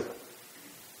Judaism.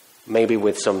 Maybe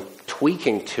with some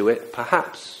tweaking to it,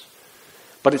 perhaps.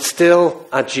 But it's still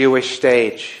a Jewish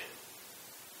stage.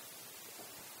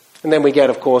 And then we get,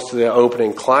 of course, to the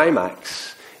opening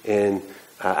climax in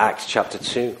Acts chapter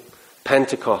 2,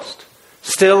 Pentecost.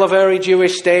 Still a very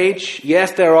Jewish stage.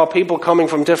 Yes, there are people coming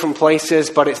from different places,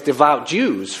 but it's devout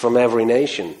Jews from every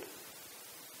nation.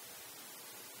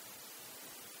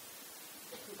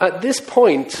 At this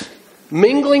point,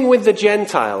 mingling with the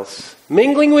Gentiles,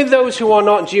 mingling with those who are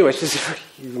not Jewish,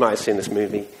 you might have seen this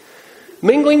movie,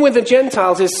 mingling with the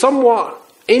Gentiles is somewhat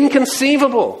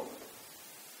inconceivable.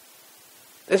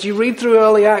 As you read through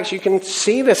early Acts, you can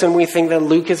see this, and we think that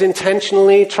Luke is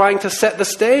intentionally trying to set the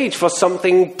stage for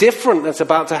something different that's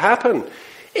about to happen.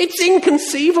 It's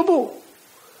inconceivable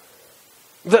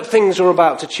that things are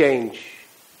about to change.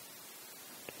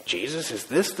 Jesus, is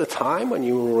this the time when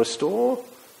you will restore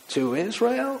to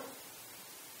Israel?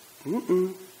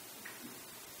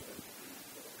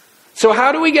 So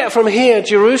how do we get from here,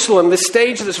 Jerusalem, this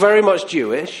stage that's very much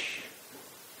Jewish,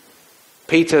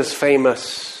 Peter's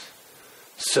famous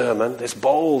sermon, this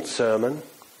bold sermon,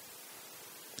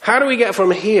 how do we get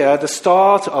from here, the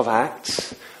start of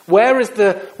Acts, where is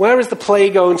the play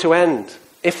going to end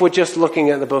if we're just looking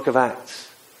at the book of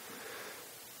Acts?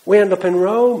 We end up in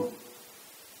Rome.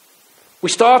 We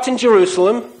start in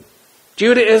Jerusalem,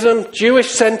 Judaism,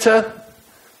 Jewish center.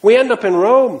 We end up in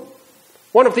Rome,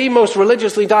 one of the most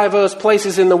religiously diverse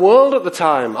places in the world at the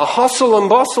time, a hustle and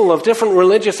bustle of different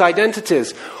religious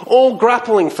identities, all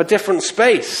grappling for different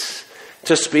space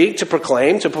to speak, to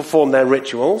proclaim, to perform their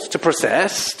rituals, to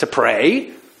process, to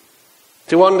pray,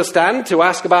 to understand, to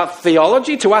ask about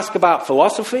theology, to ask about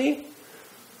philosophy.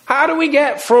 How do we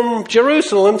get from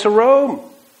Jerusalem to Rome?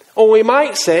 Or we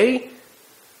might say,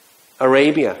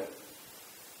 Arabia.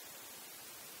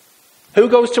 Who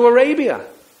goes to Arabia?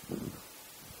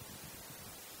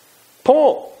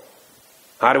 Paul.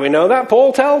 How do we know that?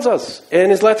 Paul tells us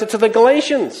in his letter to the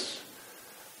Galatians.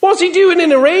 What's he doing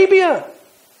in Arabia?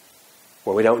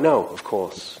 Well, we don't know, of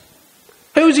course.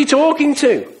 Who's he talking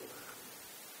to?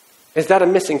 Is that a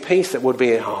missing piece that would be,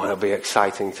 it'll be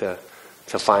exciting to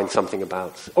find something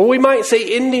about? Or we might say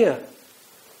India.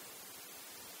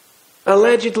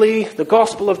 Allegedly, the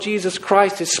gospel of Jesus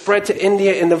Christ is spread to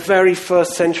India in the very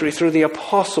first century through the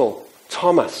apostle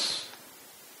Thomas.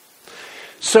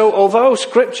 So although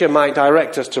Scripture might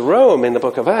direct us to Rome in the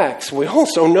book of Acts, we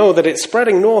also know that it's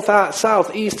spreading north,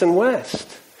 south, east and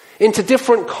west into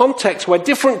different contexts where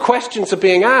different questions are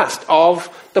being asked of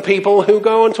the people who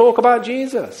go and talk about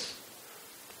Jesus.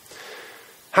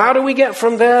 How do we get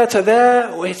from there to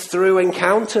there? It's through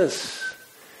encounters.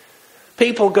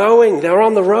 People going, they're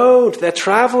on the road, they're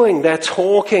traveling, they're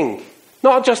talking.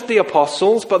 Not just the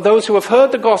apostles, but those who have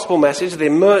heard the gospel message, the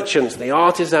merchants, the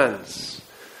artisans,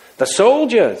 the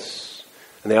soldiers.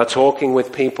 And they are talking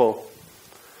with people.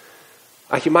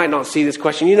 You might not see this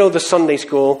question. You know the Sunday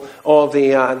school or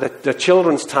the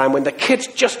children's time when the kids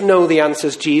just know the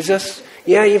answer's Jesus.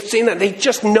 Yeah, you've seen that. They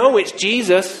just know it's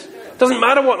Jesus. Doesn't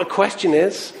matter what the question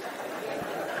is.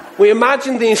 We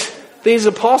imagine these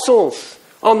apostles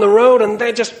on the road and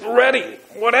they're just ready.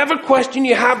 Whatever question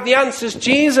you have, the answer's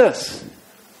Jesus.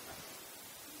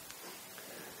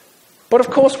 But of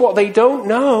course what they don't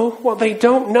know are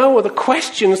the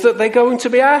questions that they're going to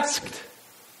be asked.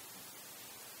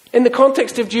 In the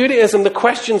context of Judaism, the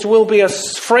questions will be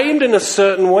framed in a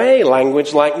certain way.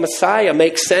 Language like Messiah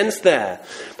makes sense there.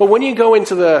 But when you go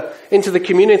into the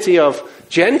community of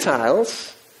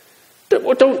Gentiles,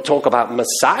 don't talk about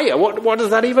Messiah. What does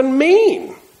that even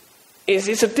mean?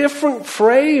 It's a different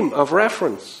frame of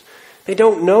reference. They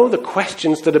don't know the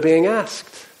questions that are being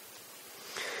asked.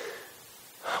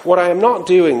 What I am not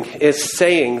doing is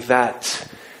saying that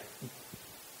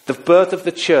the birth of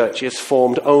the church is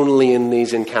formed only in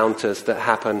these encounters that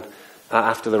happen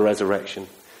after the resurrection.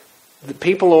 The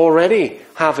people already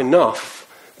have enough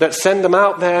that send them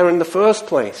out there in the first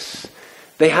place.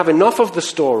 They have enough of the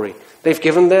story. They've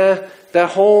given their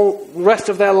whole rest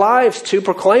of their lives to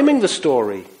proclaiming the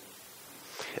story.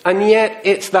 And yet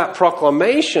it's that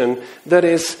proclamation that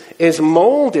is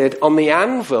molded on the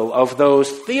anvil of those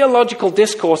theological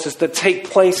discourses that take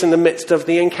place in the midst of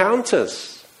the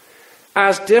encounters.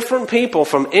 As different people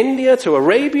from India to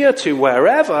Arabia to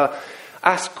wherever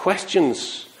ask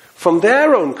questions from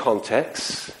their own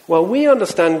contexts, well, we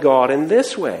understand God in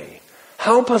this way.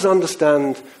 Help us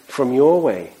understand from your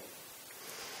way.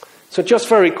 So just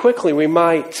very quickly, we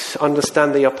might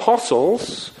understand the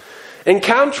apostles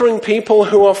encountering people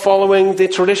who are following the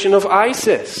tradition of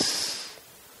Isis.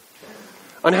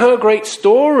 And her great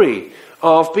story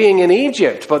of being in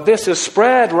Egypt, but this has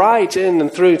spread right in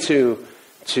and through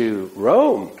to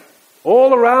Rome.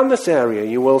 All around this area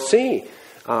you will see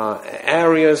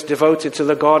areas devoted to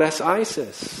the goddess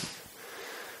Isis.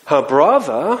 Her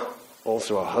brother,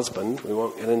 also her husband, we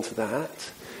won't get into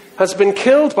that, has been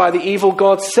killed by the evil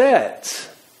god Set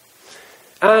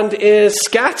and is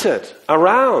scattered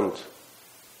around.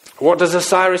 What does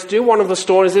Osiris do? One of the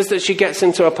stories is that she gets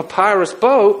into a papyrus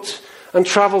boat and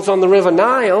travels on the River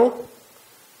Nile.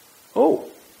 Oh,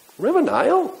 River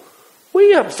Nile?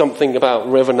 We have something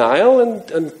about River Nile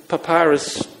and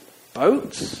papyrus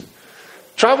boats.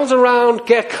 Travels around,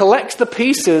 collects the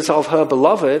pieces of her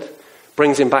beloved,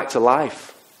 brings him back to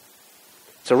life.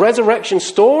 It's a resurrection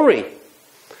story.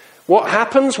 What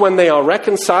happens when they are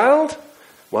reconciled?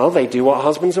 Well, they do what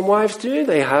husbands and wives do.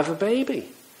 They have a baby.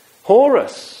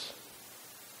 Horus.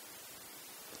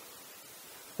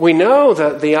 We know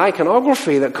that the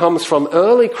iconography that comes from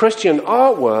early Christian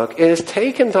artwork is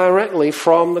taken directly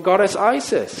from the goddess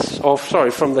Isis,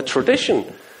 from the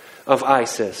tradition of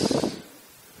Isis.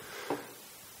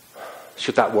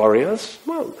 Should that worry us?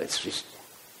 Well, it's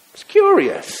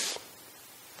curious.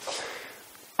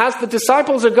 As the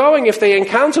disciples are going, if they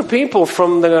encounter people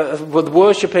with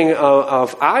worshipping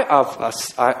of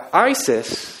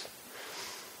Isis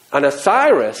and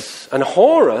Osiris and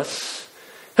Horus,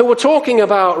 who were talking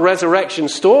about resurrection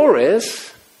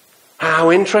stories,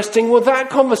 how interesting would that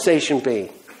conversation be?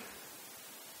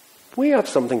 We have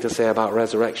something to say about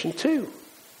resurrection too.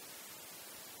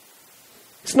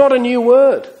 It's not a new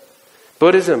word.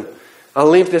 Buddhism. I'll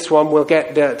leave this one. We'll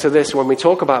get to this when we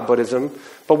talk about Buddhism.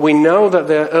 But we know that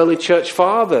the early church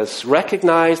fathers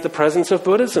recognized the presence of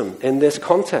Buddhism in this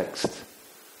context.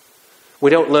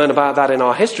 We don't learn about that in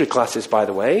our history classes, by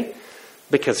the way,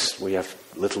 because we have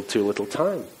too little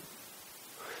time.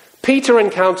 Peter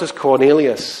encounters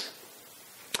Cornelius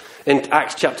in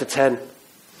Acts chapter 10.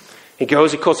 He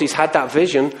goes, of course, he's had that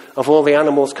vision of all the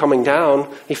animals coming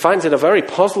down. He finds it a very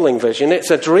puzzling vision. It's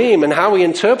a dream, and how he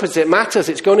interprets it matters.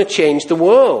 It's going to change the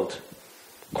world.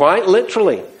 Quite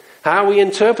literally. How he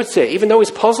interprets it, even though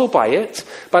he's puzzled by it,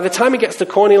 by the time he gets to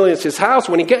Cornelius' house,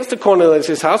 when he gets to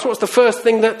Cornelius' house, what's the first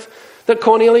thing that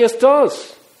Cornelius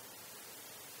does?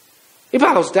 He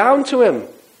bows down to him.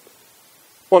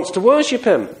 Wants to worship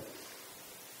him.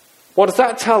 What does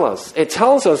that tell us? It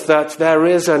tells us that there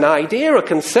is an idea, a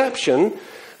conception,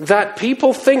 that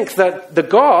people think that the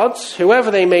gods, whoever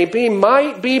they may be,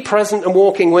 might be present and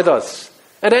walking with us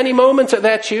at any moment at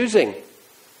their choosing.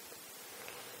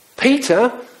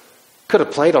 Peter could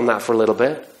have played on that for a little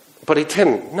bit, but he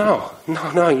didn't. No,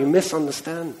 you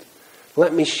misunderstand.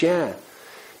 Let me share.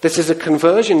 This is a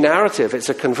conversion narrative. It's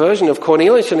a conversion of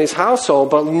Cornelius and his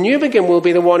household, but Newbigin will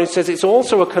be the one who says it's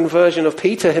also a conversion of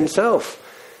Peter himself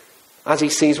as he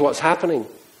sees what's happening.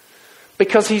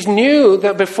 Because he knew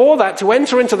that before that, to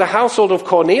enter into the household of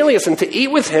Cornelius and to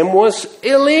eat with him was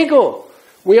illegal.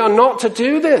 We are not to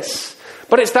do this.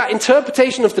 But it's that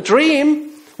interpretation of the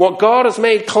dream, what God has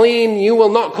made clean, you will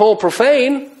not call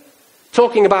profane,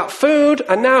 talking about food,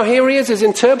 and now here he is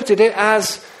interpreted it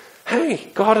as,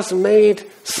 hey, God has made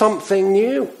something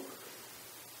new.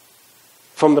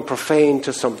 From the profane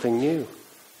to something new.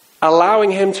 Allowing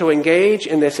him to engage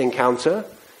in this encounter,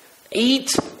 eat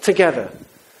together.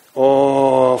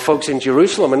 Oh, folks in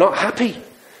Jerusalem are not happy.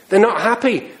 They're not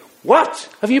happy. What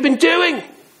have you been doing?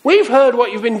 We've heard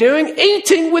what you've been doing,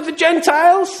 eating with the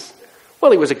Gentiles.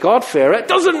 Well, he was a God-fearer. It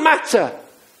doesn't matter.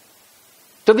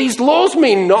 Do these laws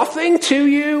mean nothing to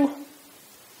you?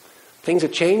 Things are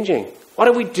changing. What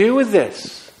do we do with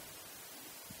this?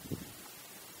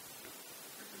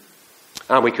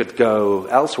 And we could go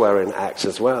elsewhere in Acts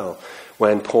as well,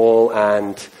 when Paul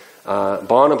and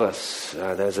Barnabas,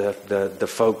 the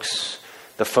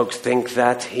folks think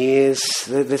that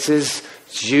this is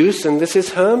Zeus and this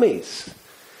is Hermes.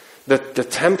 The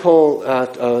temple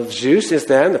of Zeus is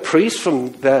there, and the priest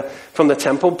from the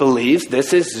temple believes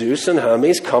this is Zeus and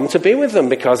Hermes come to be with them,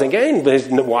 because again,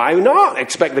 why not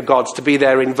expect the gods to be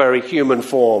there in very human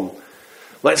form?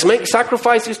 Let's make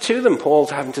sacrifices to them.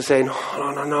 Paul's having to say,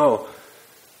 no.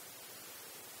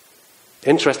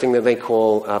 Interesting that they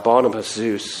call Barnabas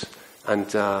Zeus and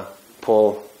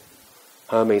Paul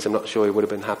Hermes. I'm not sure he would have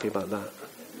been happy about that.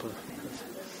 But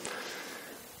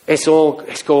it's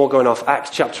all going off.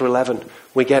 Acts chapter 11.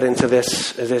 We get into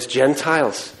this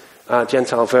Gentiles.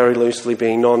 Gentile very loosely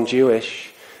being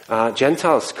non-Jewish.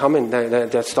 Gentiles coming.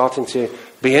 They're starting to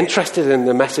be interested in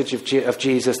the message of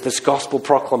Jesus, this gospel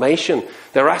proclamation.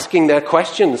 They're asking their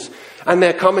questions. And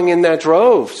they're coming in their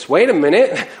droves. Wait a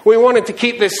minute. We wanted to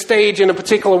keep this stage in a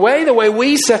particular way, the way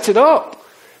we set it up.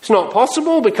 It's not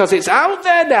possible because it's out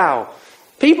there now.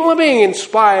 People are being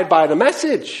inspired by the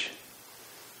message.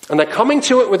 And they're coming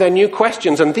to it with their new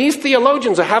questions. And these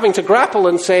theologians are having to grapple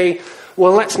and say,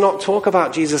 well, let's not talk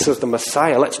about Jesus as the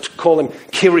Messiah. Let's call him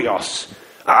Kyrios.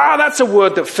 That's a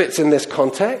word that fits in this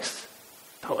context.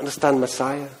 Don't understand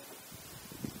Messiah.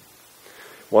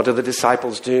 What do the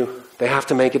disciples do? They have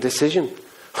to make a decision.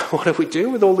 What do we do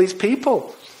with all these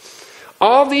people?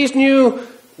 Are these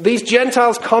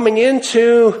Gentiles coming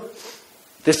into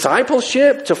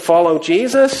discipleship to follow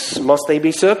Jesus? Must they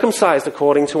be circumcised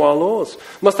according to our laws?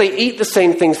 Must they eat the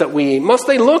same things that we eat? Must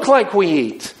they look like we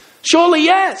eat? Surely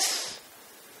yes.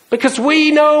 Because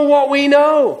we know what we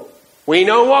know. We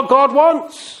know what God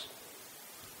wants.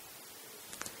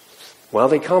 Well,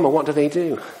 they come, and what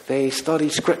do? They study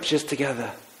scriptures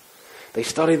together. They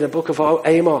study the book of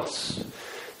Amos.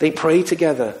 They pray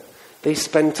together. They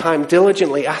spend time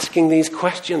diligently asking these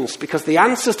questions, because the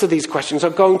answers to these questions are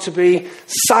going to be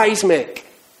seismic.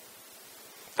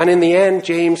 And in the end,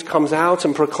 James comes out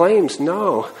and proclaims,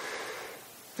 no,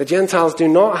 the Gentiles do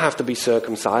not have to be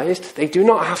circumcised. They do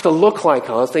not have to look like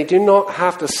us. They do not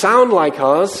have to sound like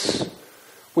us.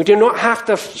 We do not have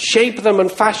to shape them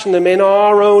and fashion them in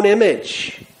our own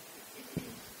image.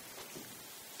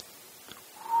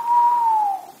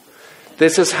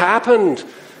 This has happened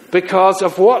because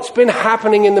of what's been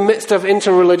happening in the midst of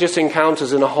interreligious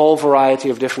encounters in a whole variety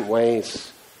of different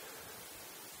ways.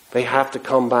 They have to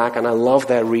come back, and I love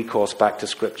their recourse back to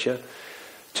Scripture,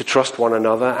 to trust one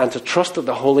another and to trust that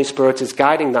the Holy Spirit is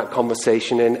guiding that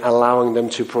conversation and allowing them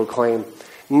to proclaim.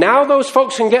 Now those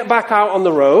folks can get back out on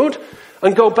the road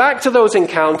and go back to those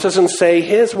encounters and say,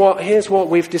 here's what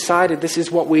we've decided. This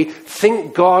is what we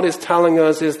think God is telling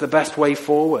us is the best way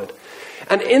forward.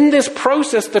 And in this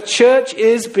process, the church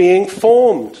is being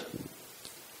formed.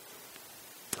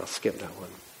 I'll skip that one.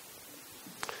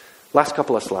 Last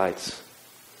couple of slides.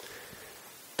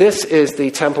 This is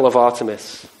the Temple of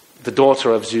Artemis, the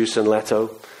daughter of Zeus and Leto.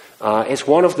 It's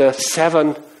one of the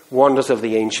 7 wonders of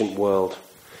the ancient world.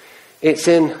 It's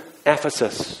in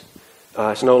Ephesus.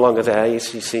 It's no longer there. You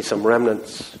see some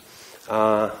remnants.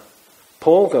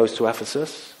 Paul goes to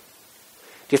Ephesus.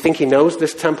 Do you think he knows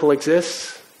this temple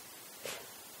exists?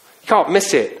 You can't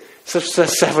miss it. It's the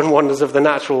 7 wonders of the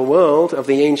natural world, of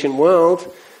the ancient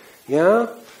world. Yeah?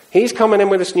 He's coming in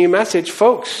with this new message.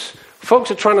 Folks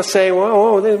are trying to say,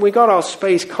 whoa, we got our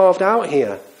space carved out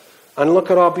here. And look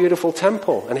at our beautiful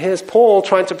temple. And here's Paul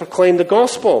trying to proclaim the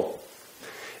gospel.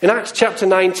 In Acts chapter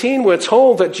 19, we're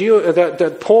told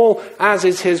that Paul, as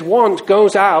is his wont,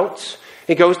 goes out.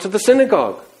 He goes to the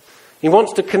synagogue. He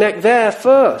wants to connect there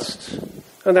first.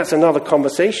 And that's another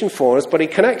conversation for us. But he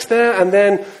connects there, and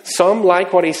then some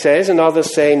like what he says, and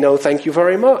others say, no, thank you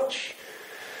very much.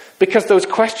 Because those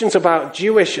questions about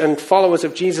Jewish and followers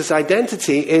of Jesus'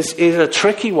 identity is a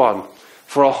tricky one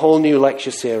for a whole new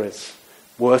lecture series.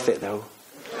 Worth it, though.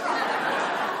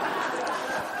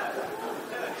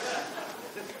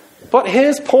 But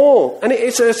here's Paul, and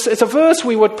it's a verse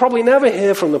we would probably never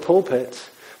hear from the pulpit.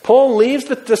 Paul leaves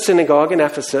the synagogue in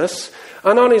Ephesus,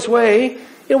 and on his way,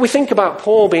 we think about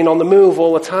Paul being on the move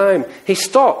all the time. He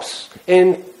stops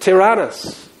in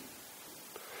Tyrannus.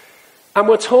 And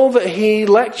we're told that he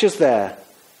lectures there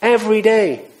every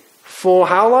day. For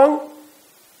how long?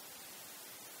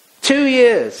 2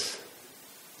 years.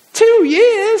 2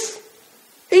 years?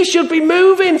 He should be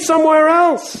moving somewhere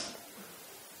else.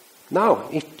 No,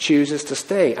 he chooses to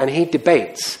stay, and he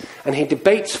debates. And he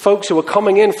debates folks who are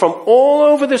coming in from all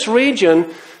over this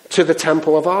region to the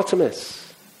Temple of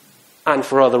Artemis. And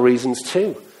for other reasons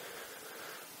too.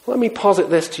 Let me posit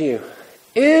this to you.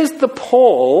 Is the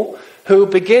Paul who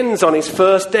begins on his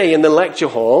first day in the lecture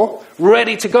hall,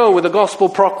 ready to go with a gospel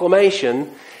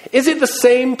proclamation, is it the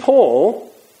same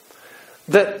Paul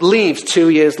that leaves 2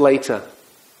 years later?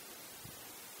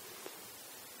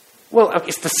 Well,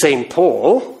 it's the same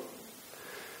Paul.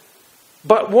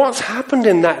 But what's happened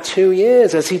in that 2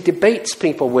 years as he debates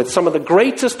people with some of the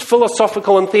greatest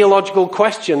philosophical and theological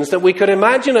questions that we could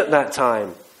imagine at that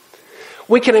time?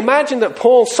 We can imagine that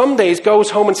Paul some days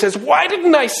goes home and says, why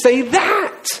didn't I say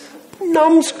that?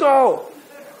 Numbskull.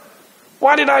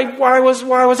 Why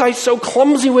was I so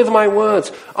clumsy with my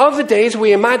words? Other days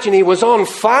we imagine he was on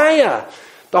fire.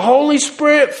 The Holy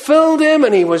Spirit filled him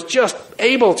and he was just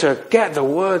able to get the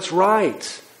words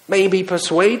right. Maybe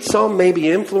persuade some, maybe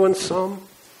influence some.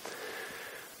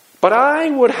 But I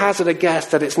would hazard a guess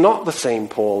that it's not the same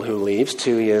Paul who leaves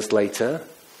 2 years later.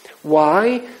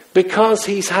 Why? Because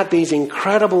he's had these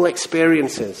incredible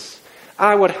experiences.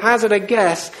 I would hazard a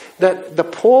guess that the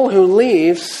Paul who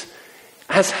leaves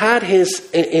has had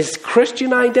his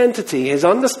Christian identity, his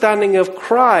understanding of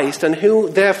Christ and who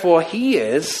therefore he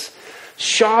is,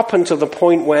 sharpened to the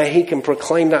point where he can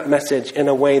proclaim that message in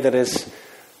a way that is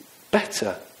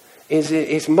better,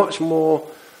 is much more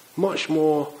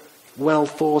well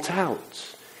thought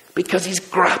out, because he's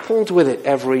grappled with it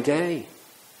every day.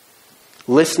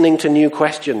 Listening to new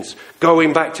questions,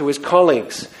 going back to his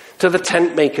colleagues, to the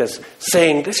tent makers,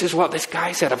 saying, this is what this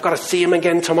guy said, I've got to see him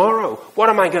again tomorrow. What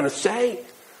am I going to say?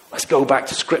 Let's go back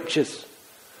to scriptures.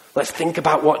 Let's think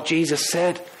about what Jesus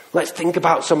said. Let's think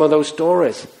about some of those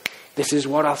stories. This is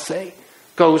what I'll say.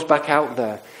 Goes back out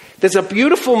there. There's a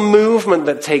beautiful movement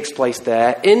that takes place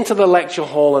there into the lecture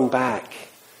hall and back.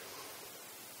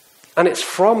 And it's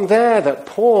from there that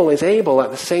Paul is able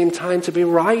at the same time to be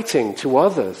writing to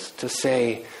others, to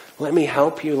say, let me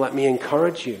help you, let me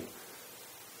encourage you.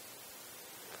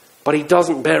 But he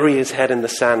doesn't bury his head in the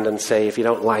sand and say, if you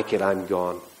don't like it, I'm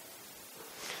gone.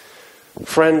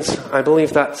 Friends, I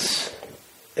believe that's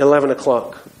 11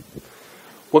 o'clock.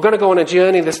 We're going to go on a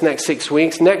journey this next 6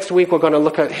 weeks. Next week, we're going to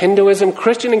look at Hinduism,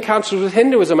 Christian encounters with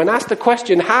Hinduism, and ask the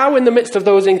question, how in the midst of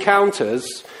those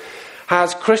encounters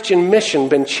has Christian mission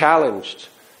been challenged?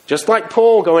 Just like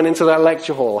Paul going into that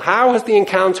lecture hall, how has the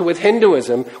encounter with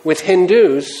Hinduism, with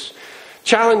Hindus,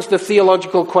 challenged the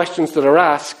theological questions that are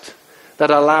asked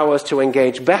that allow us to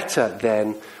engage better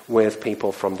then with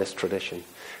people from this tradition?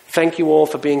 Thank you all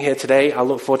for being here today. I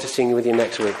look forward to seeing you with you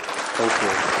next week. Thank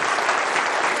you.